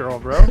schoolgirl,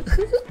 bro.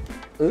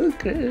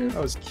 Okay.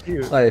 That was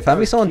cute. Alright, find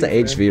me was someone to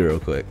cute, HV real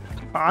quick.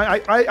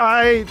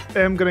 I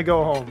am gonna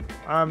go home.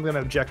 I'm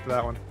gonna object to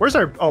that one. Where's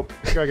our? Oh,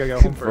 I gotta go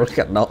home We first.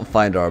 cannot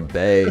find our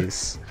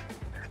base.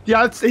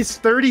 Yeah, it's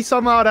 30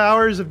 some odd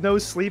hours of no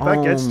sleep.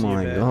 That gets to you, Oh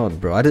my man. god,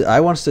 bro! I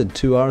once did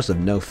 2 hours of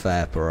no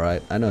fap. All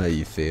right, I know how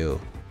you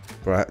feel.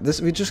 Bro,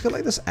 we just got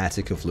like this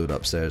attic of loot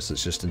upstairs.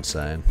 That's just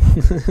insane.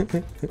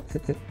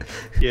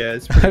 Yeah,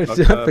 it's pretty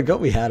fucked I up. forgot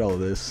we had all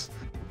this.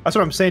 That's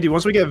what I'm saying, dude.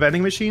 Once we get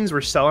vending machines,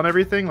 we're selling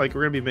everything. Like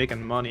we're gonna be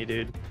making money,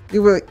 dude.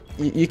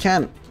 You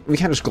can't. We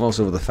can't just gloss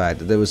over the fact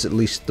that there was at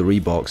least 3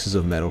 boxes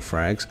of metal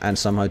frags and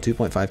somehow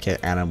 2.5k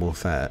animal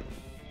fat.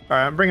 All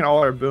right, I'm bringing all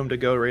our boom to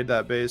go raid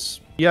that base.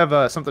 You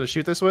have something to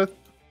shoot this with?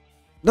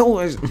 No,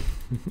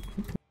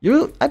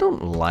 I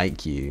don't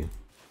like you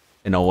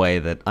in a way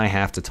that I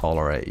have to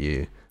tolerate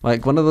you.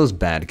 Like one of those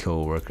bad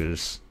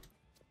co-workers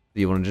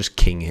that you want to just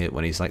king hit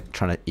when he's like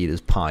trying to eat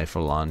his pie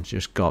for lunch. You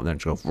just go up there and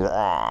just go,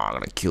 "Raw, I'm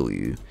gonna kill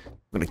you.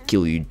 I'm gonna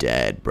kill you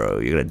dead, bro.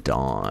 You're gonna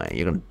die.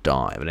 You're gonna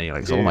die." But then you're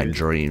like, it's all my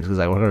dreams because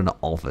I work in an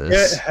office.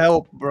 Get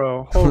help,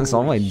 bro. It's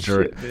all my Holy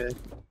dream. shit, man.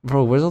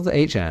 Bro, where's all the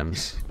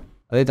HMs?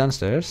 Are they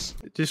downstairs?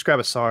 Just grab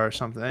a SAR or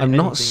something. I'm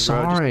not anything, bro.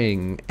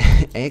 SARing.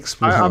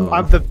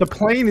 The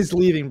plane is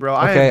leaving, bro.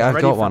 Okay, I am I've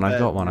ready got for one. bed. I've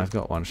got one. I've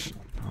got one.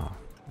 Oh.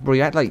 Bro,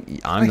 you act like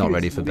I'm not Plane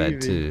ready is for bed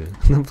too.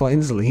 leaving. The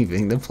plane's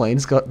leaving. The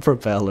plane's got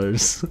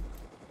propellers.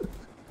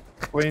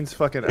 Plane's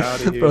fucking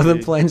out of here. Bro, the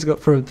dude. plane's got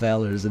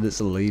propellers and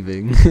it's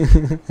leaving.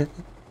 Ha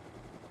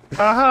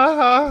ha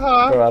ha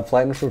ha. Bro, our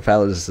plane with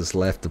propellers just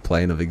left the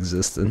plane of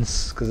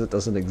existence because it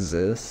doesn't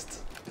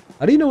exist.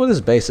 How do you know where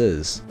this base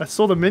is? I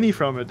stole the mini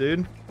from it,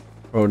 dude.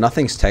 Bro,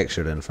 nothing's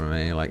textured in for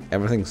me. Like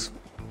everything's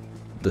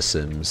The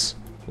Sims.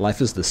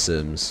 Life is The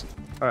Sims.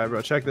 All right,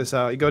 bro. Check this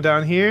out. You go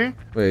down here.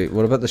 Wait,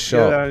 what about the Go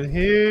shop? down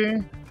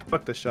here.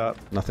 Fuck the shop.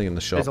 Nothing in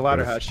the shop. There's a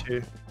ladder bro. hatch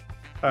here.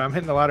 All right, I'm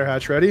hitting the ladder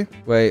hatch. Ready?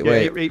 Wait,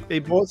 Yeah, wait.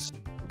 eight bolts.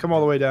 Come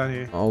all the way down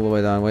here. All the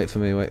way down. Wait for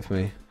me. Wait for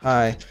me.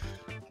 Hi.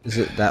 Is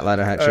it that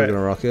ladder hatch you're Alright.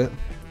 gonna rocket?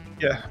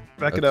 Yeah.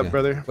 Back it Okay. up,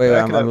 brother. Wait,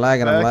 Back I'm it up.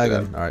 lagging. I'm Back it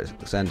lagging. up. All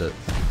right, send it.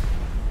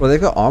 Well,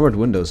 they've got armored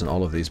windows in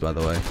all of these, by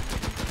the way.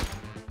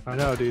 I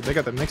know, dude. They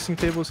got the mixing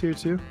tables here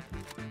too.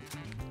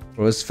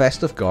 Well, his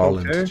festive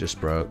garland Okay. just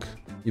broke.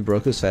 You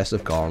broke his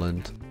festive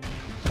garland.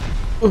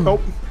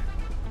 Nope.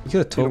 You could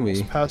have told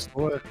Almost me. passed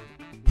away.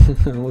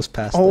 Almost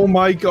passed. Oh it.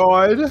 my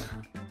god.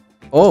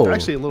 Oh,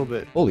 Actually, a little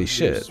bit. holy loose,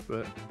 shit!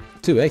 But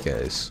 2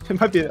 AKs. it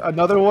might be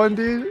another one,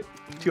 dude.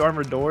 2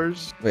 armored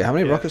doors. Wait, how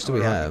many Yeah, rockets do we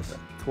I'll rock have?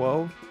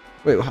 12.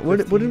 Wait, where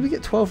did we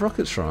get 12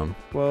 rockets from?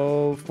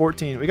 12,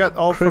 14. We got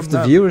all Criv, from the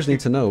them. viewers need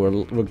to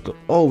know.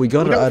 Oh, we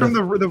got We it got out from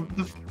of.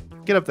 the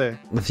get up there.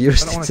 The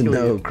viewers I don't need wanna to kill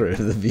know, you. Criv.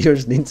 The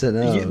viewers need to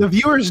know. The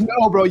viewers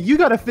know, bro. You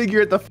gotta figure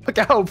it the fuck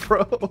out,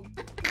 bro.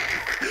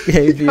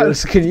 Hey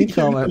viewers, can you figure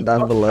comment it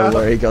down out. below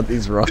where he got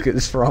these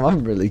rockets from?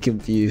 I'm really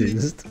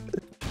confused.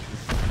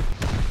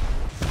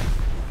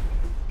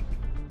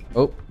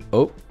 Oh,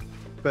 oh.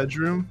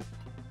 Bedroom.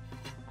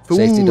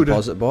 Safety Food.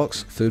 deposit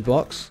box, food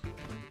box,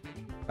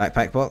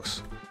 backpack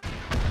box.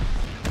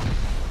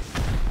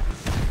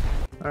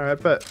 All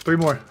right, bet 3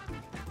 more.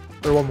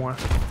 Or 1 more.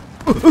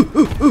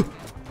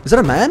 Is that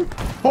a man?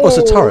 Oh, it's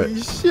a turret.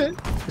 Holy shit.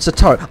 It's a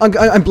turret. I'm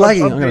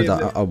blagging. I'm gonna amazing.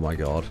 die. Oh my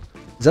god.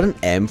 Is that an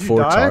M4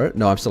 die? turret?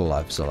 No, I'm still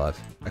alive. Still alive.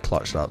 I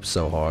clutched up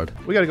so hard.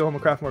 We gotta go home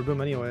and craft more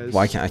boom anyways.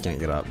 Why can't I can't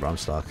get up, bro? I'm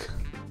stuck.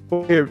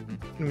 Well, here,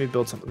 let me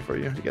build something for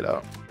you to get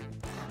out.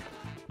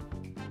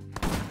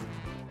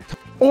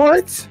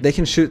 What? They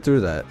can shoot through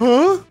that.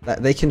 Huh?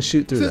 They can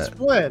shoot through Since that.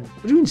 when?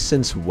 What do you mean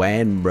since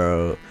when,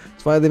 bro?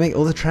 That's why they make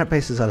all the trap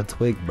bases out of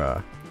twig,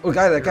 bro. Oh,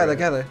 guy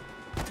there.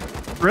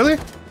 Really?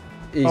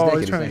 He's Oh, naked.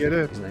 he's trying to get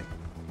in. He's naked.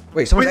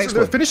 Wait, someone's Wait, so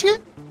they're exploding. finishing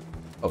it?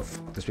 Oh,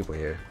 fuck, there's people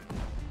here.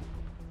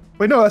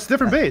 Wait, no, that's a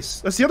different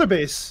base. That's the other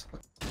base.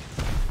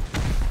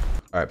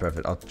 Alright,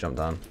 perfect. I'll jump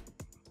down.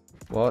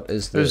 What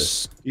is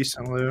this? There's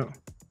decent loot.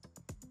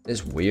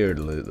 It's weird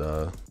loot,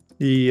 though.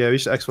 Yeah, we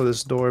should explode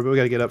this door, but we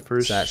gotta get up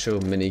first. Satchel,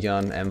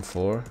 minigun,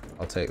 M4.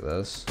 I'll take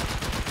those.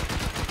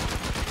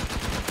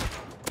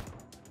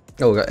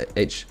 Oh, we got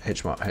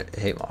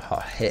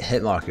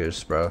hit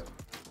markers, bro.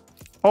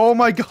 Oh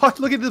my god,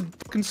 look at the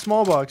fucking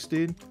small box,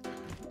 dude.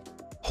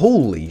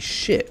 Holy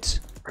shit.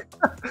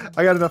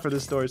 I got enough for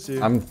this door, too.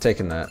 I'm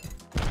taking that.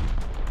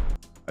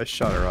 I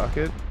shot a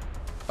rocket.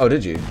 Oh,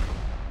 did you?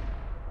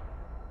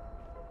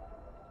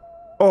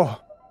 Oh,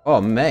 Oh,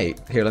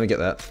 mate. Here, let me get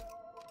that.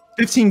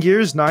 15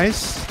 gears,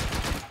 nice.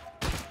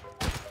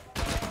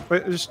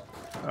 Wait, just...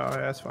 Oh,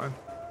 yeah, that's fine.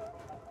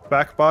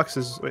 Back box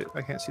is... Wait,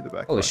 I can't see the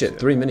back Holy box shit, yet.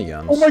 3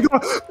 miniguns. Oh my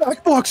god!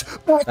 Back box!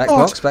 Back, Back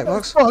box! box, back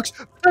box?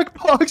 Back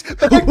box!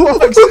 Back box! Back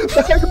box!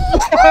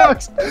 Back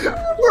box!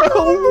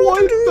 Bro,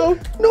 what the...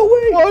 No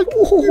way!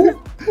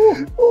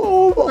 Fuck?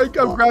 Oh my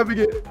god, I'm grabbing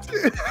it.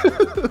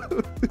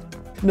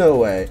 No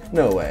way,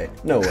 no way,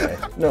 no way,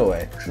 no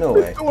way, no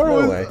way, The door no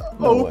was way,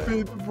 no way.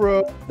 open,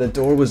 bro. The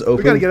door was We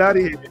open. gotta get out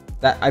of here.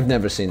 That I've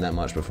never seen that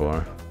much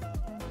before.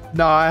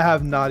 No, I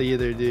have not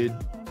either, dude.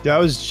 Yeah, I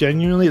was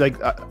genuinely like,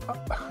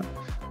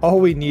 All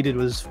we needed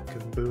was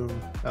fucking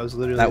boom. That was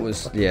literally.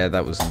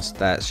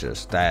 That's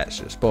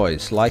just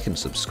boys. Like and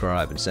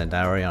subscribe and send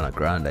Ariana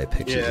Grande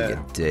pictures of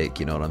your dick.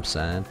 You know what I'm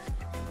saying?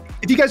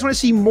 If you guys want to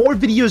see more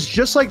videos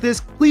just like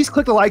this, please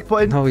click the like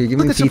button. No, you're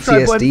giving click the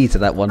subscribe button. PTSD to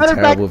that one Matter of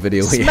terrible fact,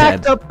 video we smack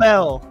had. the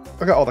bell.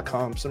 I got all the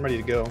comps. I'm ready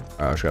to go. Alright,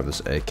 let's grab this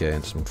AK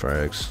and some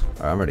frags.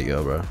 Alright, I'm ready to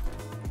go, bro.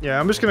 Yeah,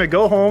 I'm just gonna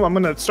go home. I'm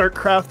gonna start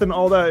crafting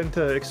all that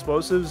into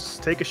explosives,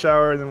 take a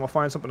shower, and then we'll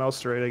find something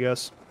else to raid, I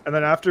guess. And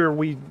then after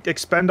we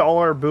expend all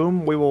our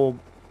boom, we will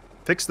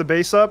fix the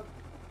base up.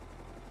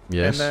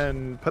 Yes. And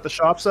then put the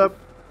shops up,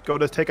 go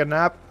to take a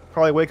nap,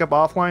 probably wake up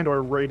offline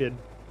or raided.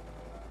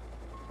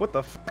 What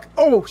the fuck?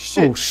 Oh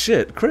shit! Oh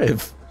shit,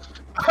 criv.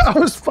 I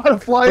was about to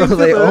fly Bro, into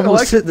they the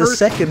almost hit the electric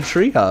second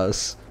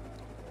treehouse.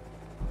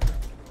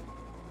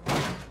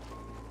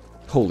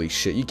 Holy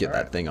shit, you get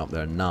that thing up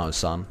there now,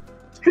 son.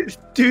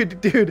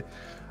 Dude,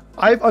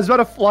 I was about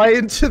to fly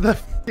into the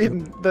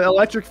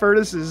electric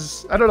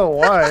furnaces. I don't know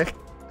why.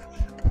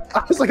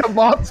 I was like a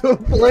moth to a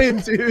plane,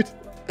 dude.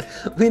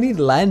 We need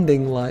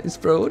landing lights,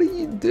 bro. What are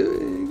you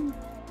doing?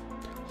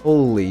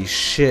 Holy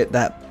shit,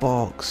 that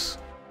box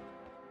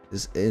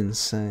is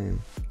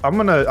insane. I'm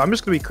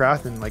just gonna be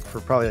crafting like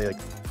for probably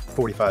like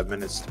 45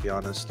 minutes, to be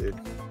honest, dude.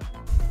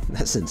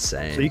 That's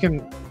insane. So you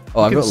can.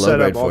 Oh, I've got low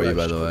grade all for you, that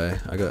by the way.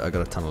 I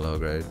got a ton of low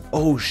grade.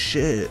 Oh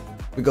shit,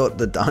 we got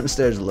the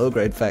downstairs low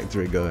grade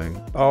factory going.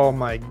 Oh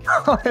my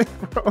god,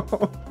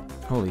 bro.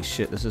 Holy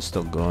shit, this is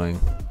still going.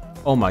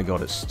 Oh my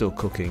god, it's still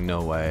cooking.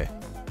 No way.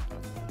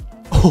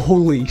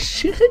 Holy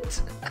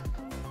shit.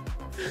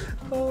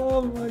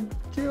 Oh my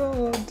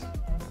god.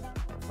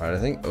 Alright, I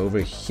think over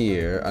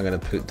here I'm gonna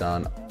put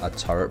down a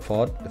turret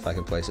pod if I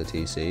can place a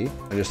TC.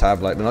 And just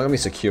have like, they're not gonna be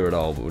secure at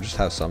all, but we'll just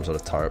have some sort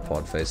of turret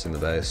pod facing the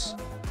base.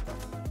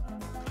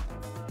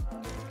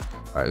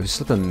 Alright, we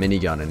slip a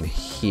minigun in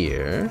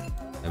here.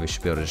 And we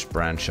should be able to just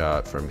branch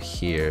out from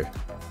here.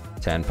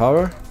 10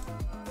 power.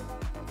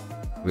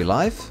 Are we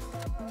live?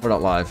 We're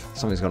not live.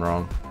 Something's gone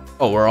wrong.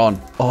 Oh, we're on.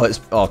 Oh,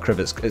 criv,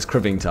 it's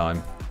cribbing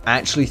time.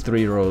 Actually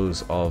 3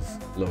 rows of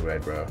low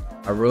grade, bro.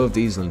 A row of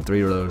diesel and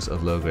 3 rows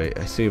of low grade.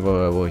 I see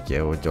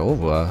what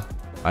over.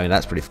 I mean,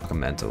 that's pretty fucking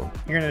mental.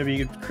 You're gonna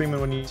be creaming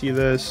when you see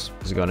this.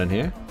 Is it going in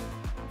here?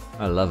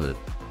 I love it.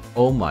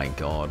 Oh my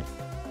god.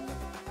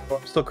 Oh,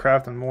 I'm still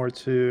crafting more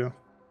too.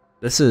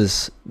 This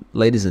is,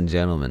 ladies and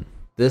gentlemen,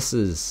 this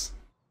is,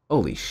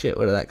 holy shit,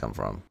 where did that come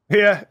from?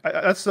 Yeah,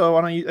 that's so.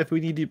 Why don't you? If we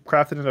need to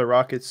craft it into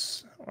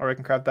rockets, or I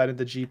can craft that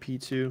into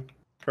GP2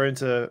 or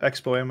into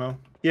Expo ammo.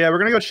 Yeah, we're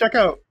gonna go check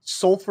out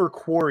Sulfur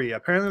Quarry.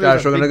 Apparently,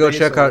 guys, we're gonna go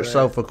check out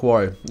Sulfur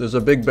Quarry. There's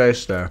a big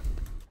base there.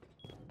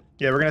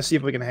 Yeah, we're gonna see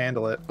if we can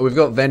handle it. We've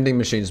got vending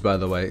machines, by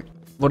the way.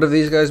 What have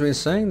these guys been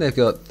saying? They've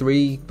got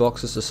 3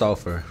 boxes of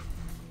sulfur.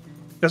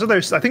 That's what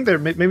they're. I think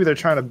maybe they're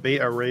trying to bait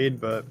a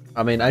raid, but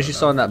I mean, as you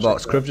saw in that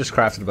box, criv just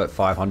crafted about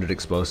 500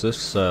 explosives,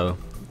 so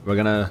we're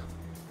gonna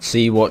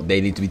see what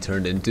they need to be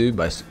turned into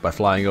by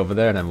flying over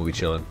there, and then we'll be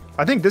chilling.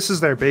 I think this is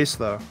their base,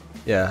 though.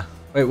 Yeah.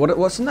 Wait,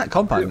 what's in that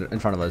compound in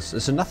front of us?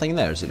 Is there nothing in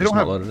there? Is it just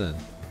not loaded in? Do you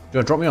want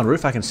to drop me on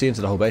roof? I can see into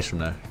the whole base from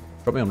there.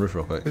 Drop me on roof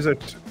real quick. There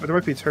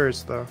might be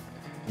turrets, though.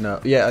 No,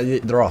 yeah,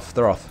 they're off.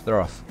 They're off. They're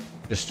off.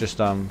 Just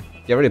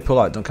get ready to pull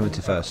out. Don't come in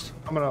too fast.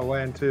 I'm gonna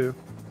land too.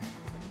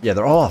 Yeah,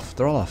 they're all off.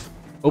 They're all off.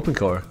 Open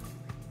core.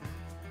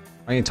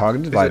 Are you getting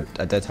targeted by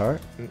a dead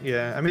turret?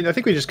 Yeah, I mean, I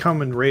think we just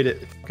come and raid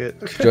it. Do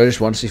I just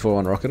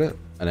 1C41 rocket it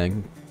and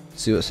then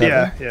see what's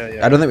happening?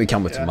 Yeah. I don't think we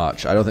come with too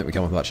much. I don't think we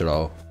come with much at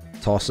all.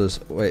 Tosses.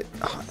 Wait,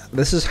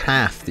 this is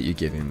half that you're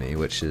giving me,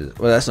 which is,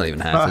 well, that's not even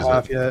half. Not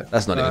half yet.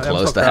 That's not even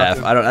close to half.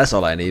 That's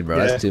all I need, bro.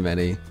 Yeah. That's too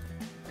many.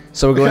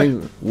 So we're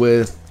going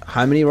with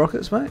how many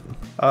rockets, mate?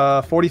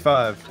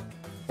 45.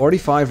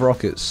 45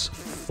 rockets,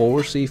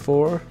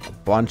 4C4, a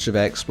bunch of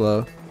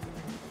Explo.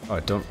 Oh,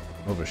 don't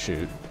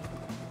overshoot.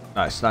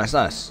 Nice.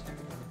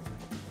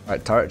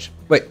 Alright, turret.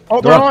 Wait, oh,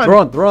 they're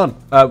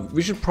on.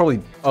 We should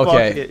probably.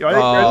 Okay. Are you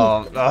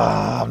ready?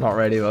 I'm not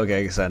ready.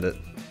 Okay, send it.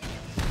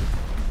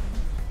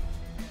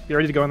 You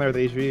ready to go in there with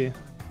HV?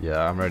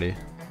 Yeah, I'm ready.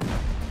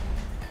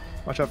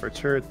 Watch out for a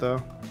turret,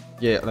 though.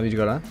 Yeah, let me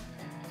go down.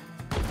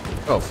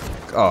 Oh,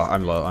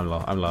 I'm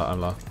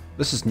low.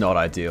 This is not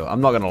ideal.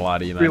 I'm not gonna lie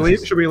to you, man.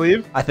 Should we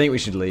leave? I think we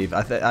should leave.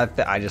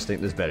 I just think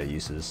there's better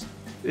uses.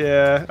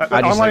 Yeah,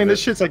 online this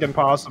shit's like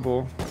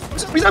impossible.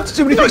 He's up to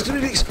too many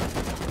things.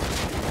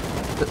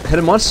 Hit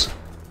him once.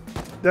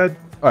 Dead.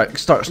 All right,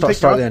 start the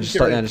end. Just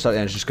Start the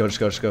end. Just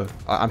go.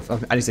 I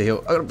need to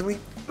heal. I gotta bleed.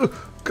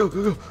 Go.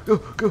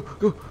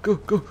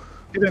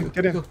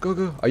 Get in.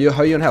 Go. How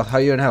are you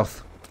in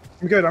health?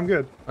 I'm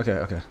good.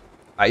 Okay.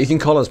 You can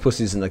call us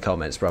pussies in the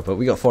comments, bro, but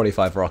we got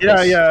 45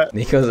 rockets. Yeah.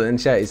 Nico's in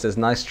chat, he says,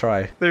 nice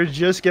try. They're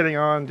just getting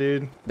on,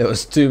 dude. There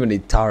was too many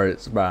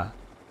turrets, bro.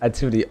 I had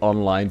too many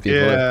online people.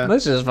 Yeah.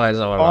 Let's just find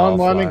someone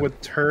Onlining with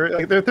turrets.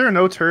 Like, if there are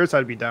no turrets,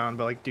 I'd be down,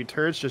 but like, dude,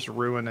 turrets just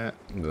ruin it.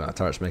 That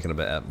turret's making a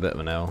bit of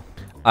an L.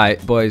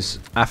 Alright, boys,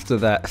 after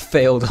that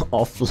failed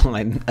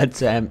offline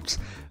attempt,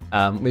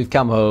 we've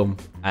come home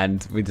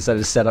and we decided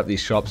to set up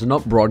these shops. We're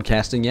not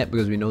broadcasting yet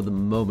because we know the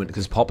moment,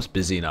 because Pop's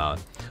busy now.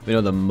 We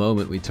know the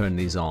moment we turn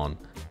these on,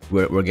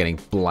 we're getting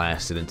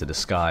blasted into the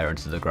sky or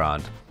into the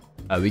ground.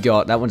 We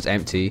got that one's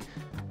empty.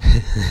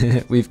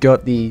 We've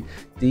got the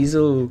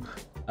diesel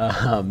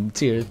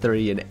tier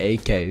 3 and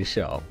AK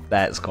shop.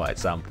 That's quite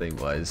something,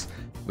 boys.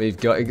 We've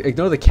got,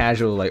 ignore the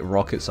casual like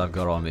rockets I've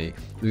got on me.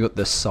 We've got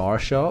the SAR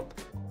shop,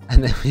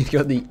 and then we've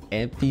got the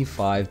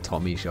MP5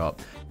 Tommy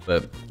shop.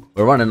 But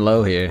we're running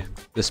low here.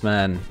 This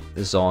man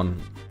is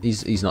on.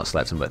 He's not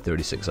slept in about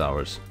 36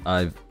 hours.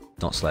 I've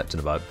not slept in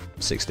about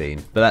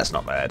 16, but that's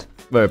not bad.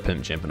 We're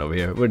pimp chimping over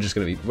here. We're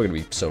gonna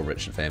be so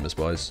rich and famous,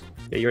 boys.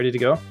 Yeah, you ready to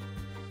go?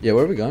 Yeah,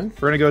 where are we going?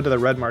 We're gonna go to the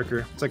red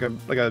marker. It's like a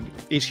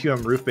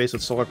HQM roof base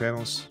with solar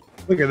panels.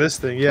 Look at this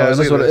thing. Yeah, is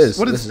this what it is?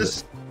 What is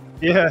this?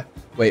 Yeah.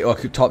 Wait, oh,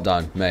 top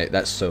down, mate.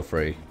 That's so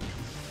free.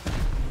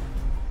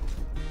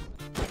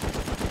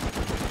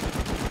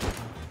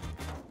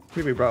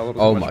 Maybe we brought a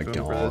little. Oh too my much boom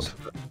for god. this.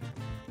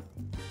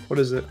 What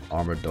is it?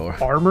 Armored door.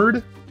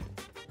 Armored?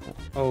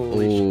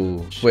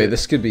 Holy shit. Wait,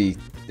 this could be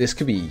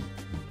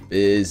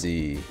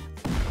busy.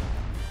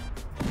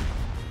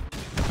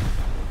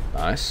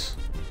 Nice.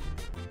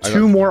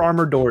 Two more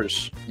armored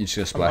doors. You just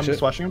gonna splash I'm it?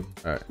 splashing them.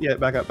 Alright. Yeah,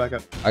 back up, back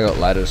up. I got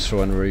ladders for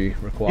when we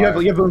require.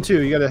 You have boom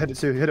too. You gotta hit it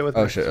too. Hit it with.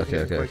 Oh me. shit, okay,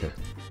 Yeah, okay, quick. okay.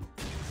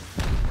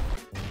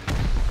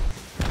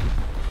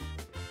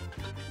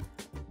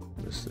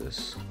 What is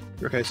this?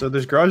 Okay, so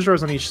there's garage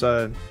doors on each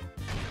side.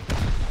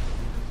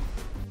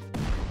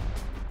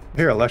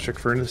 Here, electric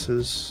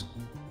furnaces.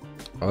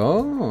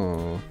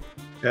 Oh.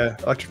 Yeah,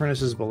 electric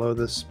furnaces below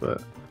this,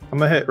 but I'm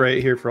gonna hit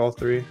right here for all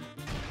three.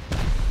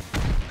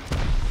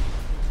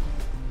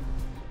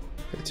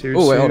 Okay,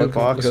 Oh wait, hold on.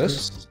 Look at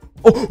this.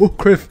 Oh,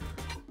 criv.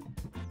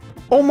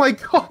 Oh my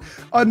god!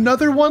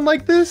 Another one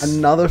like this?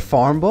 Another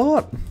farm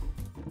bot?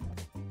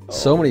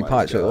 So many my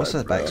pipes. Wait, God, what's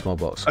that back bro. small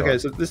box? Okay,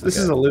 so this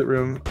is a loot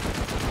room.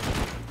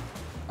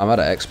 I'm at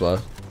an expo.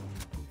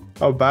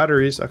 Oh,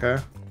 batteries. Okay.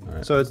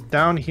 Alright. So it's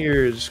down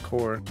here is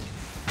core.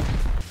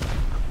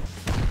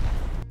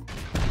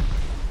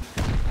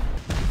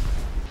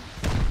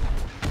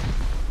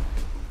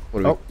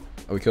 What are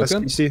we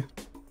cooking? SPC.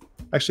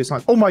 Actually, it's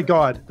not. Oh my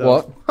god.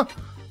 What?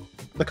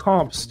 The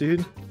comps,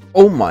 dude.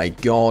 Oh my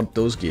god,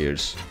 those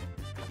gears.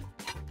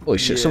 Holy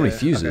shit, so many Yeah,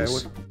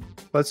 fuses. okay,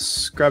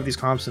 let's grab these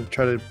comps and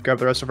try to grab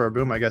the rest of our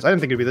boom, I guess. I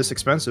didn't think it'd be this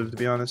expensive, to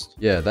be honest.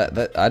 Yeah,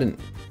 that I didn't.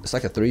 It's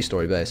like a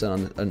 3-story base. I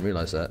didn't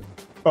realize that.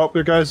 Oh,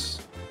 there, guys.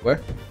 Where?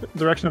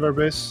 Direction of our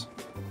base.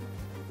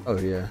 Oh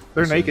yeah.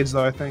 They're I see. nakeds,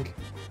 though, I think.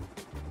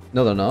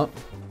 No, they're not.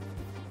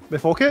 They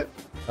full kit?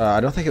 I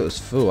don't think it was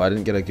full. I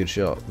didn't get a good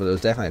shot, but there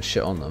was definitely had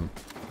shit on them.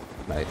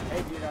 Mate.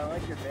 Hey dude, I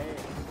like your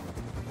base.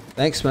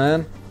 Thanks,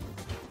 man.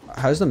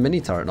 How's the mini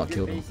turret not Good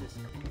killed him? bases.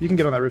 You can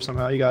get on that roof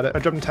somehow. You got it. I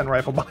dropped in 10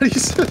 rifle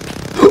bodies.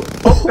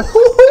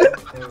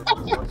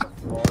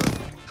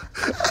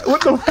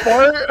 What the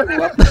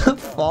fart?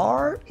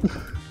 Fart?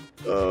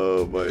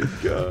 Oh my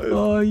god.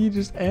 Oh, you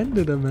just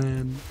ended a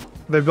man.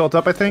 They built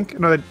up, I think.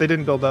 No, they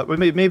didn't build up.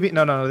 Maybe.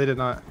 No, they did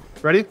not.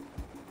 Ready?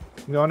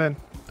 I'm going in.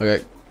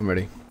 Okay, I'm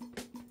ready.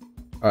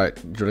 Alright,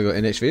 do you want to go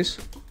in HVs?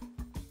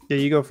 Yeah,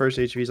 you go first,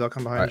 HVs. I'll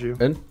come behind Alright, you.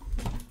 in.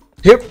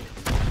 Yep.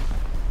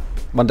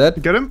 One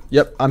dead. Get him?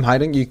 Yep, I'm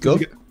hiding. You go.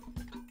 Did you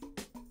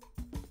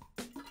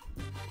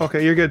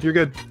Okay, you're good. You're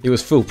good. He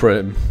was full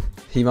prim.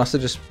 He must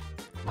have just...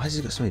 Why has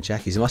he got so many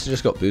jackies? He must have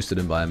just got boosted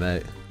in by a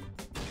mate.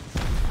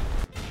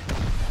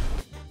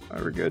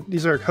 Alright, we're good.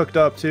 These are hooked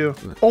up too.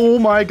 Oh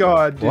my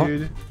god, What?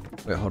 dude.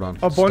 Wait, hold on.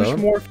 A bunch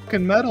Stone? more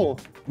fucking metal.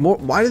 More?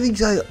 Why do these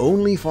guys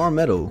only farm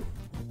metal?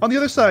 On the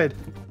other side.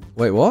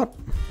 Wait, what?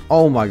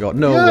 Oh my god,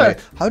 no Yeah. way.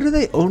 How do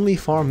they only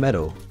farm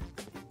metal?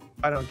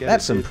 I don't get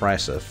That's it. dude.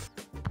 impressive.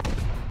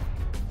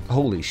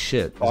 Holy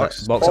shit. Is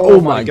Box. that box? Oh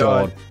Oh my my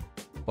god.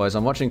 God. Boys,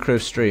 I'm watching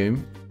Criv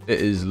stream.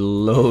 It is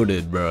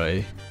loaded,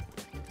 bro.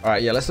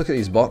 Alright, yeah, let's look at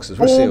these boxes.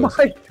 We're Oh sealed.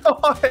 my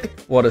god.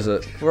 What is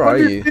it? Where are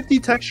you? 150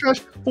 text rush,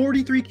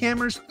 43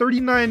 cameras,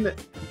 39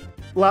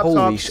 laptops.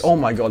 Holy oh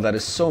my god, that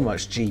is so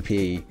much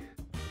GP.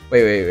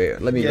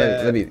 Wait. Let me,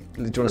 Yeah. let me, do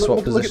you want to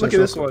swap positions? Look at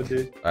this one,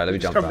 dude. Alright, let me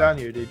Just jump come down. down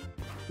here, dude.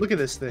 Look at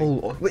this thing.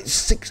 Oh, wait,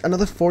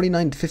 another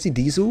 4950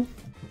 diesel? Dude,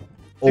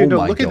 Oh no,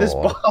 my look god. at this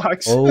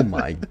box. Oh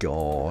my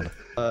god.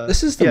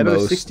 This is the yeah, another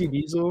most, 60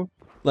 diesel.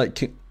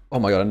 like, oh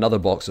my god, another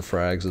box of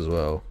frags as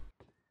well.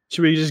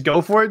 Should we just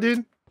go for it,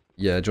 dude?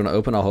 Yeah, do you want to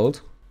open? I'll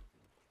hold.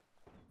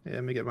 Yeah,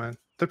 let me get mine.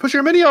 They're pushing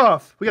your mini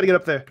off. We gotta get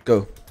up there.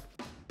 Go.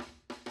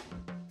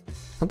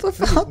 What the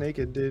He's fuck?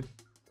 naked, dude.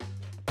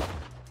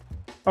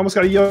 Almost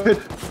got a yoke. Did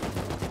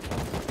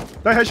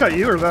I headshot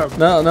you or them?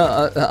 No,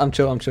 I'm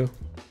chill.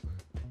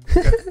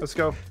 Okay, let's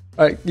go.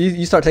 Alright,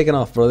 you start taking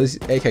off, bro. These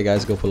AK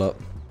guys go pull up.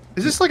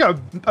 Is this like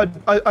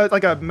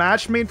a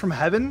match made from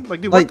heaven?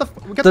 Like, dude, Like, what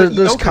the? We got there's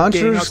the yoke gang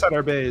counters- outside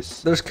our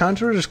base. There's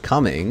counterers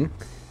coming,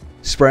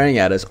 spraying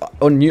at us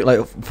on new,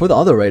 like for the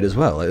other raid as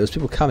well. Like, there's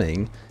people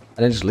coming and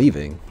then just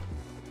leaving.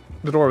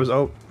 The door was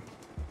open.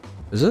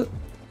 Is it?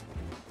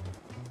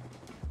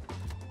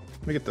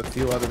 Let me get the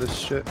fuel out of this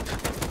shit.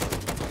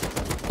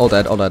 All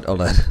dead.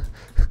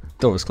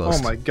 Door was closed.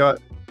 Oh my god.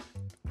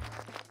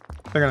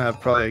 They're gonna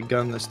have probably a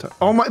gun this time.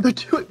 Oh my! They're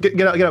doing.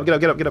 Get up! Get up! Get up!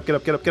 Get up! Get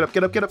up! Get up! Get up!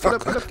 Get up! Get up! Get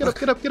up! Get up!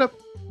 Get up! Get up!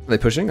 they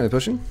pushing? Are they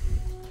pushing?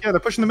 Yeah, they're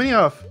pushing the mini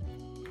off.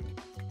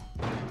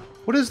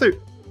 What is their...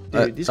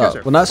 Dude, these guys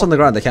are... Well, now it's on the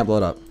ground. They can't blow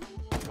it up.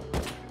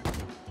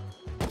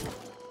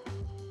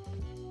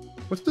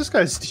 What's this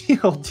guy's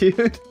deal,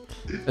 dude?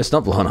 It's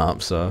not blown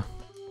up, so...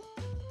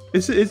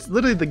 It's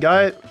literally the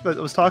guy that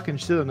was talking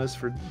shit on us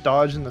for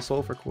dodging the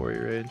sulfur quarry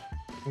raid.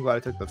 I'm glad I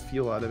took the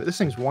fuel out of it. This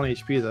thing's 1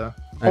 HP though.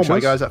 Oh my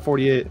god, it's at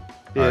 48.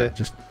 Yeah.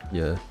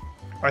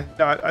 Right,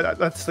 yeah.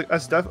 That's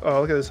definitely. Oh,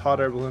 look at this hot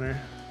air ballooner.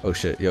 Oh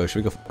shit, yo,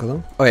 should we go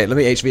them? Oh wait, let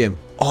me HV him.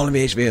 Oh, let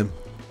me HV him.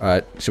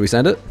 Alright, should we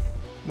send it?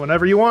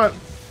 Whenever you want.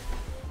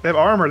 They have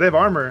armor, they have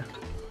armor.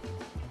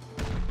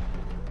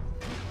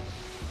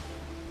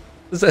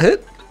 Does that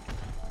hit?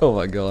 Oh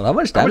my god, how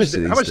much damage do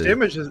these How much do?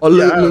 damage is... Oh,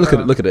 look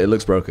at it, it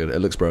looks broken, it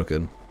looks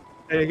broken.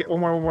 Hey, get one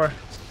more.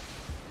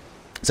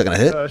 Is that gonna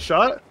hit?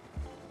 Shot?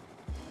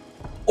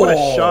 What a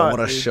shot, what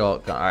a dude.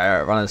 shot.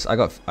 Alright, run this. I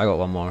got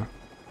one more.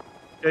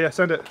 Yeah,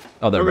 send it.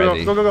 Oh, they're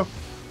ready. Go.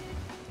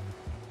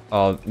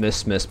 Oh,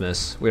 miss.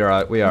 We are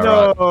out.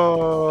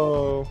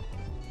 No.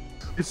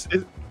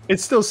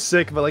 It's still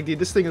sick, but like, dude,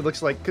 this thing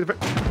looks like...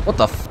 What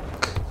the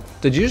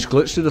f***? Did you just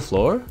glitch through the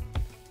floor?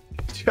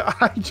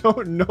 I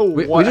don't know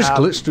We just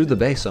happened. glitched through the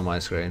base on my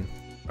screen.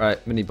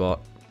 Right, mini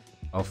bot.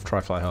 I'll try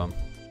fly home.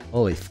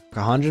 Holy f***,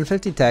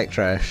 150 tech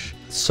trash.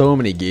 So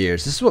many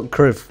gears. This is what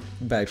criv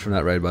bagged from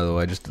that raid, by the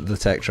way. Just the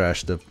tech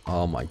trash.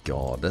 Oh my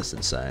god, that's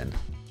insane.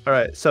 All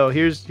right, so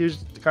here's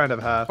kind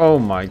of half. Oh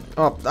my.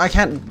 Oh, I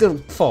can't. They're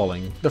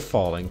falling.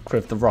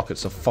 Criv, the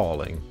rockets are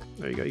falling.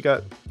 There you go. You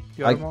got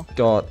I them all?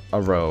 got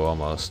a row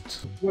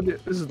almost.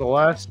 This is the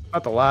last,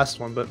 not the last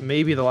one, but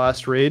maybe the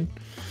last raid.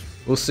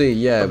 We'll see.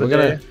 Yeah, Of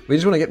the we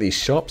just want to get these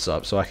shops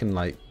up so I can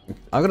like.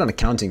 I've got an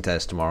accounting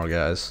test tomorrow,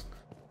 guys.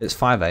 It's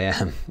 5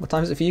 AM. What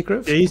time is it for you,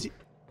 Criv?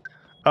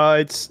 Yeah,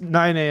 it's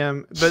 9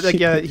 AM. But like,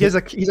 yeah, he has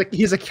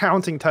a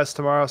counting test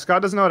tomorrow.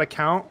 Scott doesn't know how to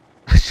count.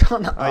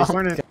 Shut up. He's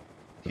learning.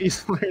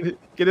 He's learning.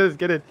 Get it.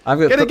 Get it.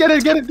 I've I've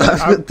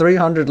got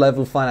 300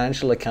 level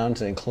financial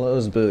accounting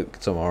closed book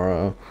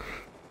tomorrow.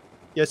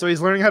 Yeah, so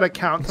he's learning how to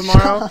count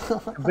tomorrow.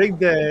 Big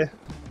day.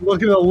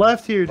 Look at the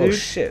left here, dude. Oh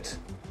shit.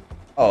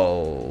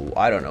 Oh,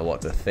 I don't know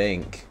what to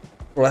think.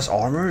 Bro, that's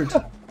armored.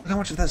 Look how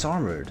much of that's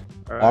armored.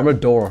 Right. Armored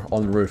door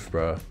on the roof,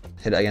 bro.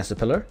 Hit it against the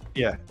pillar.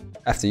 Yeah.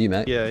 After you,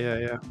 mate. Yeah,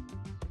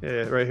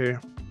 right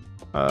here.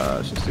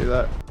 Let's just do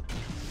that.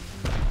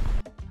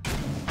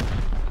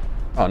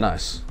 Oh,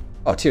 nice.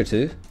 Oh, tier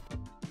 2.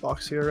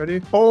 Box here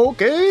already.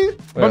 Okay.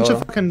 Bunch of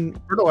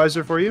fucking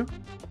fertilizer for you.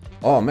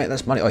 Oh, mate,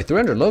 that's money. Oh,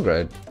 300 low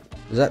grade.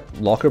 Is that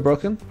locker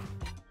broken?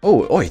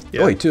 Oh, oi, 2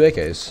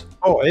 AKs.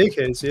 Oh,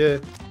 AKs, yeah.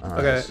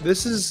 Nice.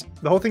 Okay,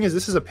 the whole thing is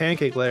this is a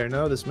pancake layer,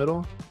 no? This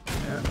middle?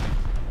 Yeah.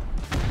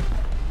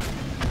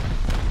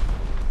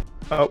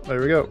 Oh,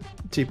 there we go.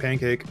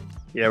 Pancake.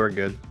 Yeah, we're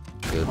good.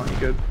 Good. Plenty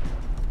good.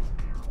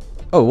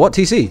 Oh, what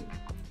TC?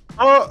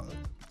 Oh!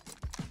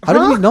 How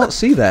did we not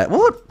see that?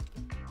 What?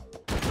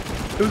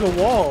 It was a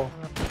wall.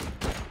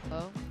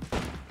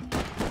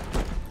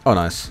 Oh,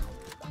 nice.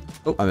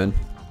 Oh, I'm in.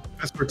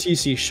 That's where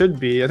TC should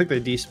be. I think they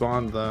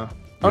despawned though.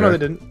 Oh no, they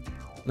didn't.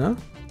 No?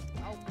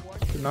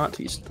 Did not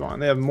despawn.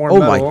 They have more Oh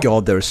metal. my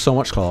god, there is so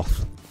much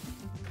cloth.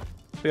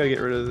 We gotta get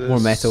rid of this. More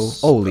metal.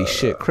 Holy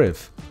shit,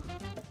 Criv.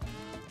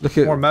 Look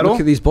at More metal? Look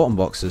at these bottom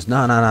boxes.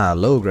 Nah.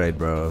 Low grade,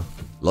 bro.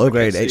 Low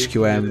grade see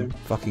HQM. either.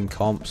 Fucking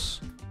comps.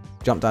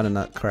 Jump down in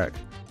that crack.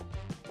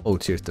 Oh,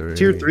 tier 3.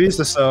 Tier 3 is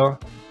to sell.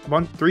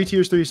 3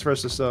 tier 3s for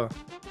us to sell.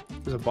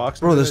 There's a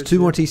box. Bro, there's there, 2 too.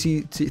 more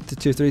TC to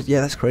tier 3s.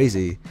 Yeah, that's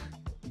crazy.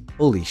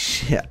 Holy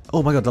shit.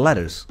 Oh my god, the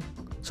ladders.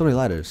 So many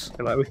ladders.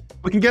 Okay, like,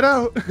 we can get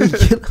out.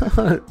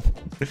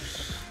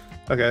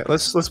 Okay,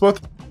 let's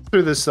both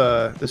through this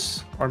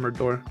this armored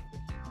door.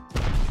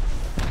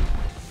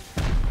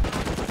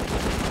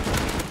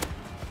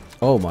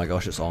 Oh my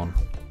gosh, it's on.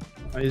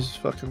 He's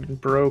fucking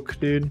broke,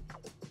 dude.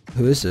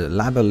 Who is it?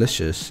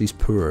 Labalicious. He's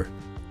poor.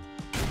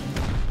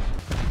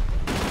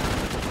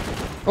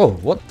 Oh,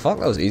 what the fuck?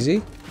 That was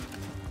easy.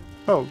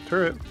 Oh,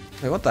 turret.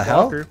 Wait, what the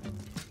hell? Walker.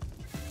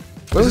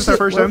 Where Is this our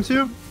first where-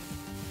 M2?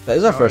 That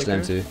is our Oh, first okay.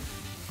 M2.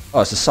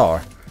 Oh, it's a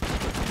SAR.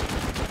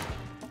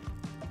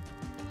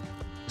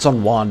 It's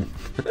on 1.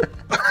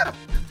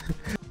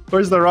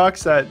 Where's the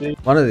rocks at, dude?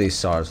 One of these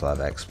SARs will have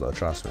explode,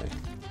 trust me.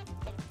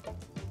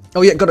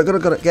 Oh yeah, got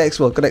it. Get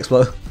explode, got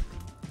explode.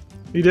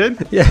 You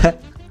did? Yeah.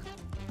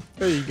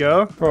 There you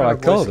go. Bro, I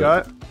Attaboy, called it.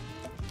 Scott.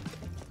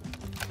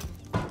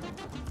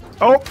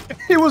 Oh,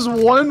 it was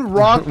one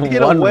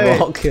rocket One away.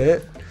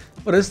 rocket.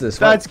 What is this?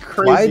 That's Why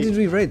crazy. did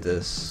we raid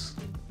this?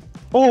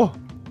 Oh,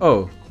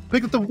 Oh.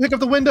 pick up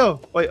the window.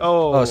 Wait,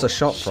 oh. Oh, it's a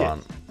shop shit.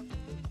 front.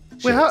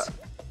 Wait, how? Shit.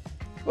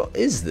 What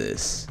is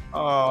this?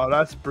 Oh,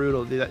 that's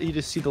brutal, dude. You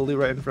just see the loot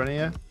right in front of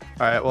you.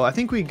 All right, well, I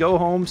think we go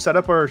home, set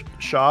up our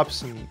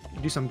shops, and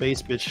do some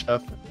base bitch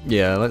stuff.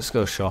 Yeah, let's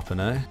go shopping,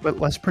 eh? But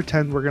let's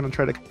pretend we're gonna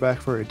try to come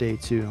back for a day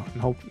 2,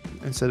 and hope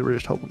instead we're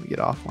just hoping we get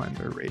offline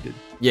or raided.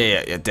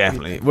 Yeah,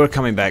 definitely. We're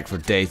coming back for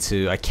day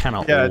 2. I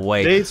cannot Yeah,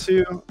 wait. day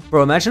 2.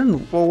 Bro,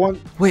 imagine. Well,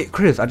 Wait,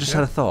 Criv, I just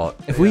had a thought.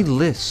 If we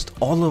list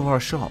all of our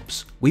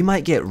shops, we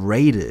might get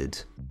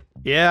raided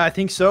Yeah, I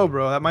think so,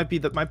 bro. That might be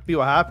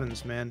what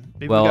happens, man.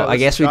 Maybe Well, I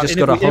guess we just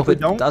gotta hope it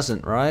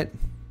doesn't, right?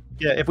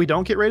 Yeah, if we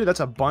don't get raided,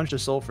 that's a bunch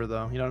of sulfur,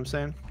 though. You know what I'm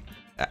saying?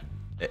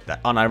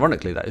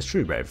 Unironically, that is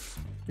true, Brave.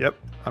 Yep,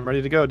 I'm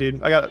ready to go,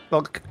 dude. I got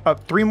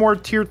 3 more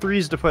tier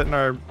 3s to put in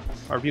our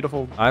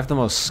beautiful. I have the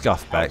most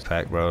scuffed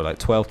backpack, bro. Like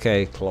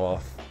 12k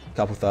cloth,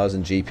 couple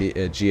thousand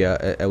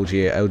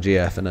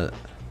LGF in it,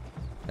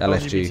 LFG.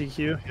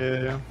 LGBTQ.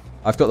 Yeah.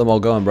 I've got them all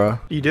going, bro.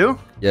 You do?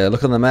 Yeah,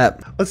 look on the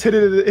map. Let's hit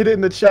it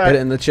in the chat. Hit it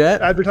in the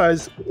chat.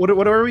 Advertise. What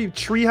are we?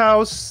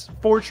 Treehouse,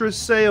 Fortress,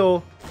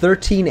 Sale.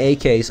 13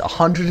 AKs,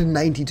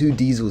 192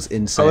 diesels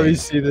insane. Oh, let me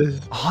see this.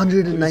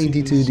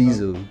 192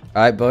 diesel.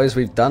 Alright, boys,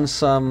 we've done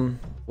some.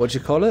 What you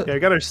call it? Yeah, I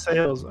got our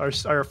sales,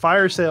 our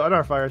fire sale, not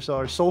our fire sale,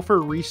 our sulfur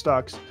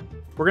restocks.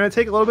 We're gonna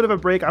take a little bit of a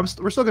break.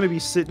 We're still gonna be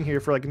sitting here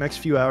for like the next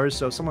few hours.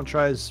 So if someone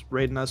tries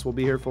raiding us, we'll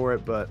be here for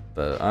it. But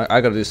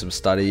I gotta do some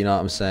study. You know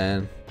what I'm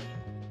saying?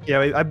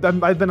 Yeah, I've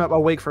been up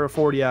awake for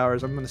 40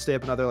 hours. I'm gonna stay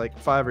up another like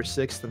 5 or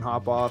 6, then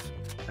hop off,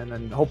 and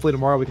then hopefully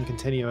tomorrow we can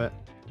continue it.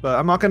 But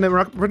I'm not gonna.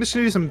 We're just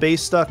gonna do some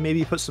base stuff.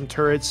 Maybe put some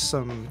turrets,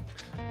 some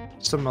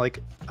like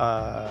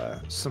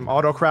some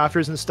auto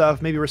crafters and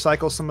stuff. Maybe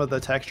recycle some of the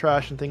tech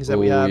trash and things that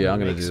we have. Yeah, I'm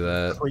gonna do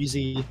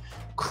that.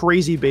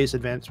 Crazy base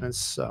advancements.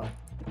 So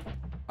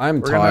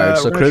I'm tired.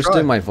 So Criv's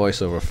doing my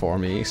voiceover for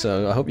me.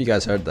 So I hope you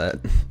guys heard that.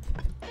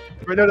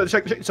 No,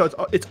 check. So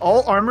it's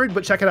all armored,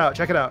 but check it out.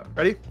 Check it out.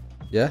 Ready?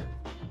 Yeah.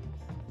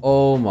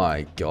 Oh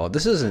my god,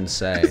 this is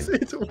insane.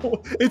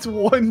 It's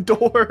one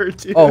door,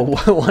 dude. Oh,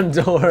 one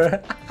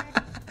door.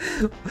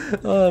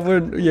 Oh, we're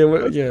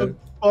the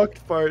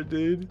fucked part,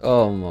 dude.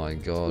 Oh my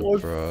god, one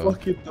bro.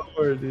 Fucking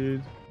door,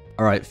 dude.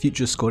 Alright,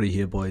 future Scotty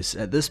here, boys.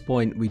 At this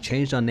point, we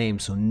changed our name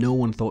so no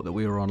one thought that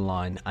we were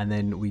online, and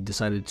then we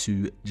decided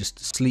to just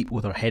sleep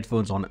with our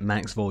headphones on at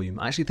max volume.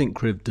 I actually think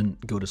Criv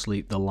didn't go to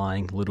sleep, the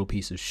lying little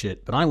piece of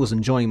shit, but I was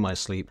enjoying my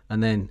sleep,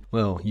 and then,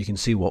 well, you can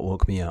see what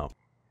woke me up.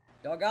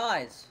 Yo,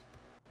 guys.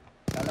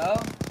 Hello?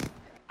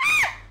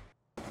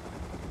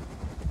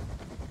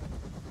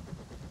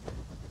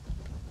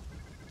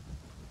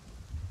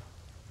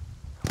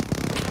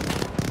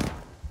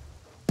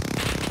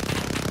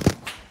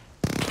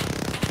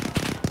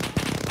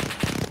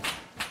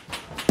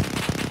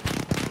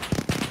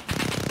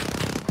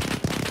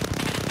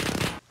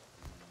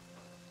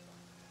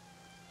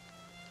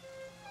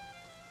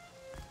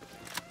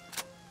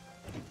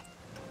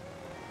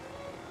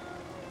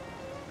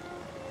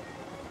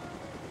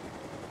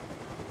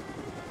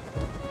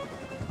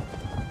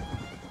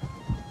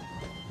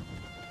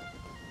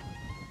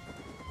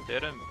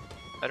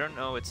 I don't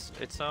know. It's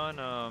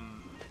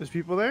on There's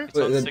people there. It's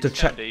on 6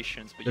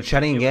 foundations, but they're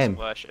chatting in game.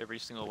 Splash every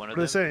single one of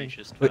What are them. they You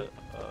saying? just put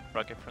a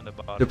rocket from the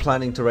bottom. They're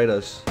planning to raid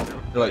us.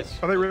 They're like,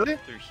 Are they really?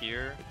 Through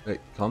here. wait,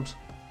 comms?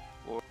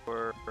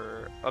 Or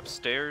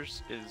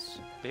upstairs is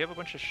they have a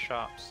bunch of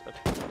shops up,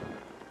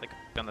 like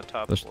on the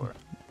top There's- floor.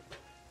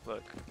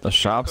 Look. The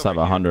shops Look have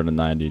over here.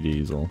 190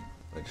 diesel.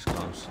 Wait, just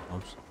comms.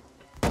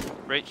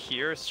 Right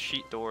here is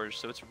sheet doors,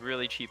 so it's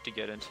really cheap to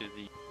get into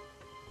the.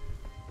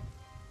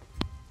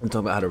 I'm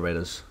talking about how to raid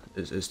us.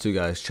 It's two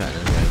guys chatting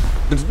in game.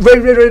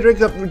 Raid,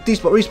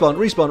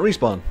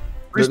 respawn.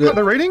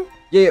 They're raiding?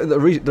 Yeah, they're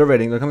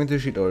raiding. They're coming through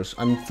sheet doors.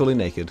 I'm fully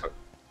naked.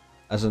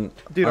 As in,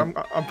 Dude, I'm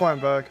flying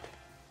back.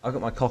 I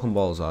got my cock and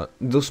balls out.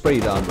 They'll spray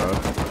you down, bro.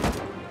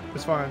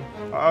 It's fine.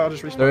 I'll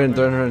just respawn. They're in.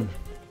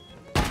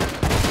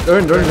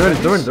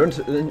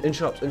 In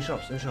shops.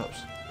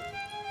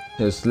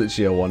 It's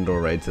literally a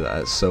one-door raid to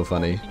that. It's so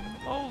funny.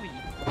 Holy.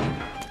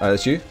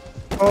 That's you?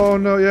 Oh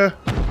no, yeah.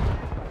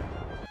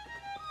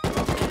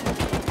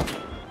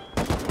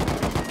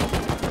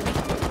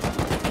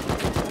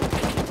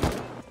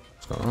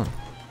 What's going on?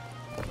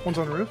 One's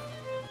on the roof.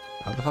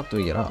 How the fuck do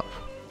we get up?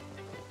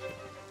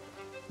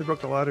 They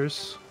broke the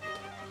ladders.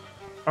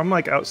 I'm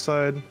like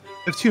outside.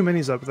 There's 2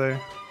 minis up there.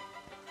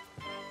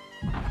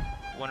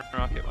 One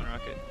rocket.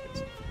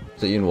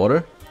 Is that you in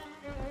water?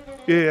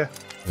 Yeah.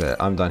 Okay,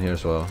 I'm down here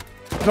as well.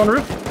 He's on the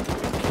roof.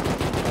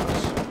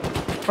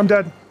 I'm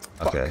dead.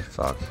 Okay,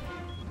 fuck.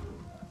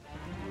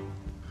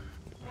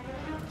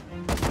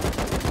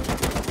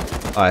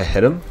 I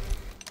hit him.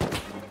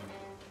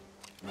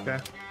 Okay.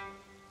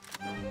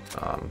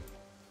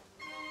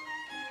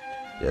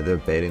 Yeah, they're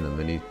baiting the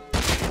mini.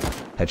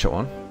 Headshot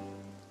one.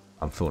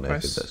 I'm full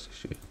naked. Nice. That's the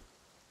shoot.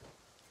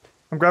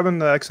 I'm grabbing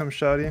the XM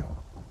shotty.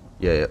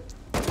 Yeah.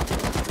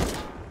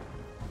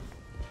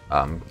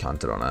 I'm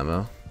counted on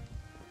ammo.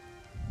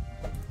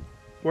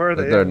 Where are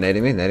they? They're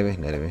nading me.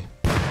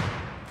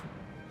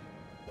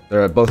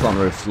 They're both on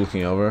the roof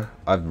looking over.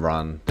 I've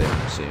run. They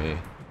didn't see me.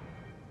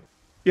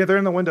 Yeah, they're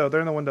in the window.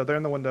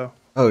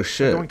 Oh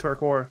shit. They're going to our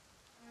core.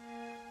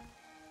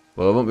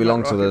 Well, it won't be Not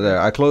long till they're rocket.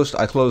 there.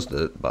 I closed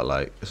it, but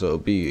like, so it'll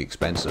be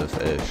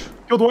expensive-ish.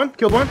 Killed one.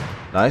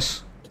 Nice.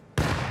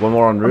 One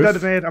more on roof.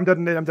 I'm dead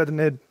to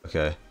nade.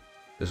 Okay.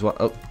 There's one.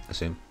 Oh, I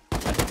see him.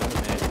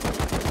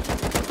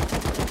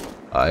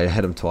 I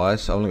hit him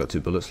twice. I only got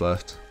 2 bullets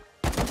left.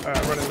 Alright,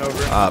 I'm running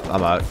over.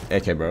 I'm out.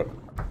 AK, bro.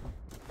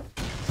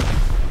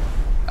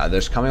 They're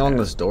just coming along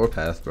this door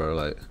path, bro.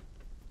 Like,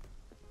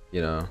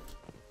 you know.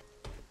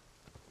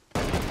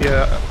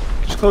 Yeah,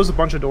 just close a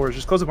bunch of doors.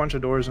 Just close a bunch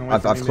of doors and wait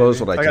I've for me, closed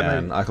maybe. what I got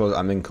can. my-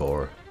 I'm in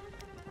core.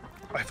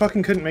 I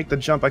fucking couldn't make the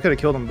jump. I could have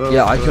killed them both.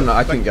 Yeah, I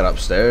but- couldn't get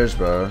upstairs,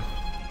 bro.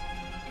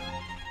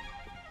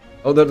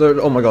 Oh, they're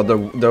oh my god, they're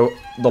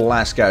the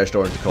last garage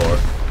door into core.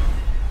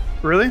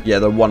 Really? Yeah,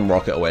 they're one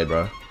rocket away,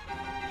 bro.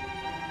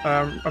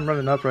 I'm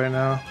running up right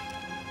now.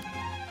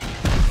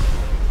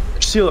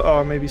 Seal.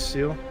 Oh, maybe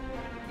seal.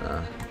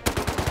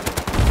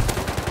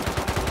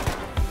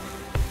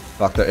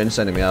 Fuck, they're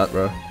sending me out,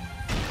 bro.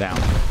 Down.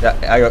 Yeah,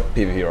 I got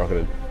PvP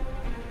rocketed.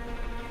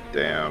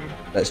 Damn.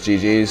 That's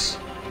GG's.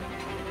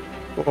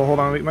 Well, hold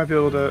on. We might be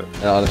able to.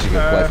 Unless you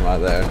can play from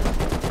out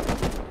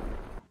there.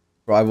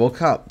 Bro, I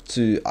woke up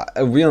to.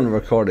 We on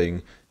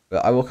recording,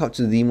 but I woke up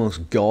to the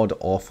most god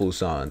awful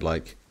sound.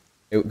 Like,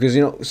 because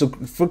you know, so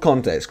for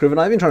context, Criv and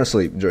I have been trying to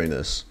sleep during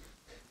this,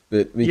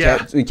 but we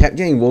kept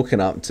getting woken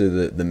up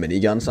to the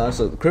minigun sound.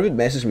 So Criv had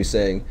messaged me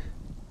saying,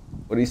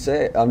 "What did he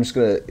say?" I'm just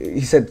gonna.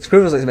 He said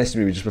Criv was like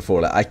messaging me just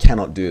before, like, "I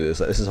cannot do this.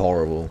 Like, this is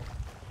horrible."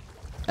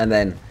 And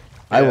then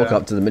I woke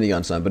up to the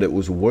minigun sound, but it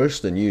was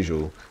worse than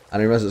usual.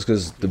 And I realized it's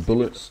because the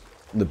bullets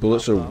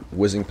are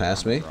whizzing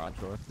past me.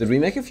 Did we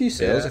make a few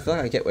sales? I feel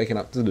like I kept waking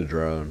up to the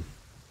drone.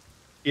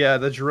 Yeah,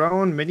 the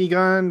drone,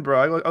 minigun,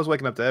 bro. I was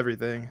waking up to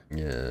everything.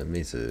 Yeah,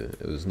 me too.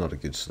 It was not a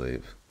good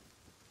sleep.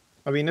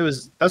 I mean,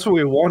 that's what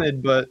we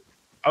wanted, but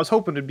I was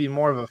hoping it'd be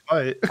more of a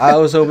fight. I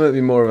was hoping it'd be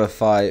more of a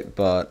fight,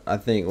 but I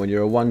think when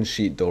you're a one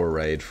sheet door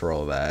raid for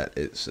all that,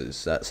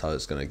 that's how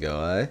it's gonna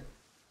go, eh?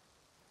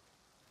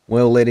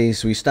 Well,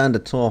 ladies, we stand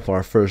atop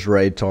our first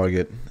raid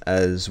target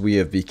as we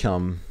have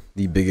become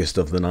the biggest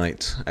of the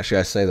night. Actually,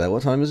 I say that.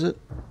 What time is it?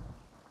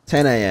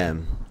 10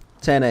 a.m.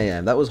 10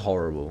 a.m. That was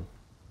horrible.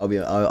 I'll be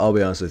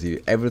honest with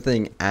you.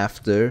 Everything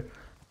after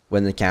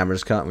when the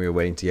cameras cut and we were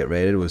waiting to get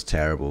raided was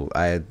terrible.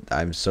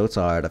 I'm so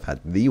tired. I've had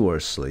the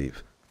worst sleep,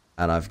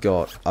 and I've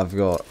got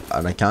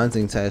an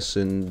accounting test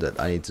soon that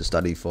I need to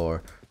study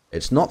for.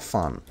 It's not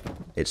fun.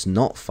 It's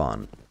not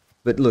fun.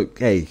 But look,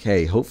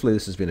 hey, hopefully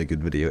this has been a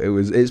good video.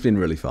 It's been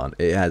really fun.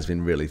 It has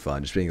been really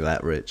fun. Just being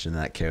that rich and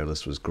that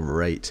careless was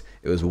great.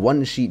 It was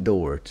one sheet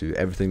door to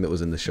everything that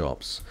was in the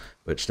shops,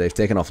 which they've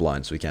taken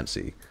offline so we can't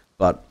see.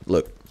 But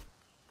look,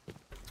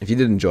 if you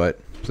did enjoy it,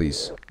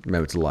 please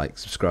remember to like,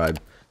 subscribe,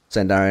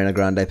 send Ariana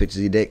Grande pictures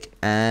of your dick,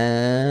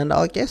 and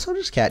I guess I'll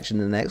just catch you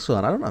in the next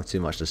one. I don't have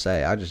too much to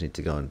say. I just need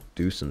to go and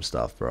do some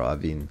stuff, bro.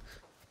 I've been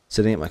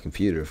sitting at my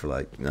computer for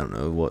like, I don't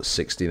know, what,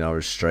 16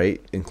 hours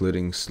straight,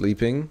 including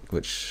sleeping,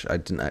 which I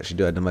didn't actually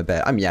do. I did my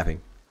bed. I'm yapping.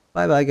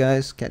 Bye bye,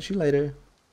 guys. Catch you later.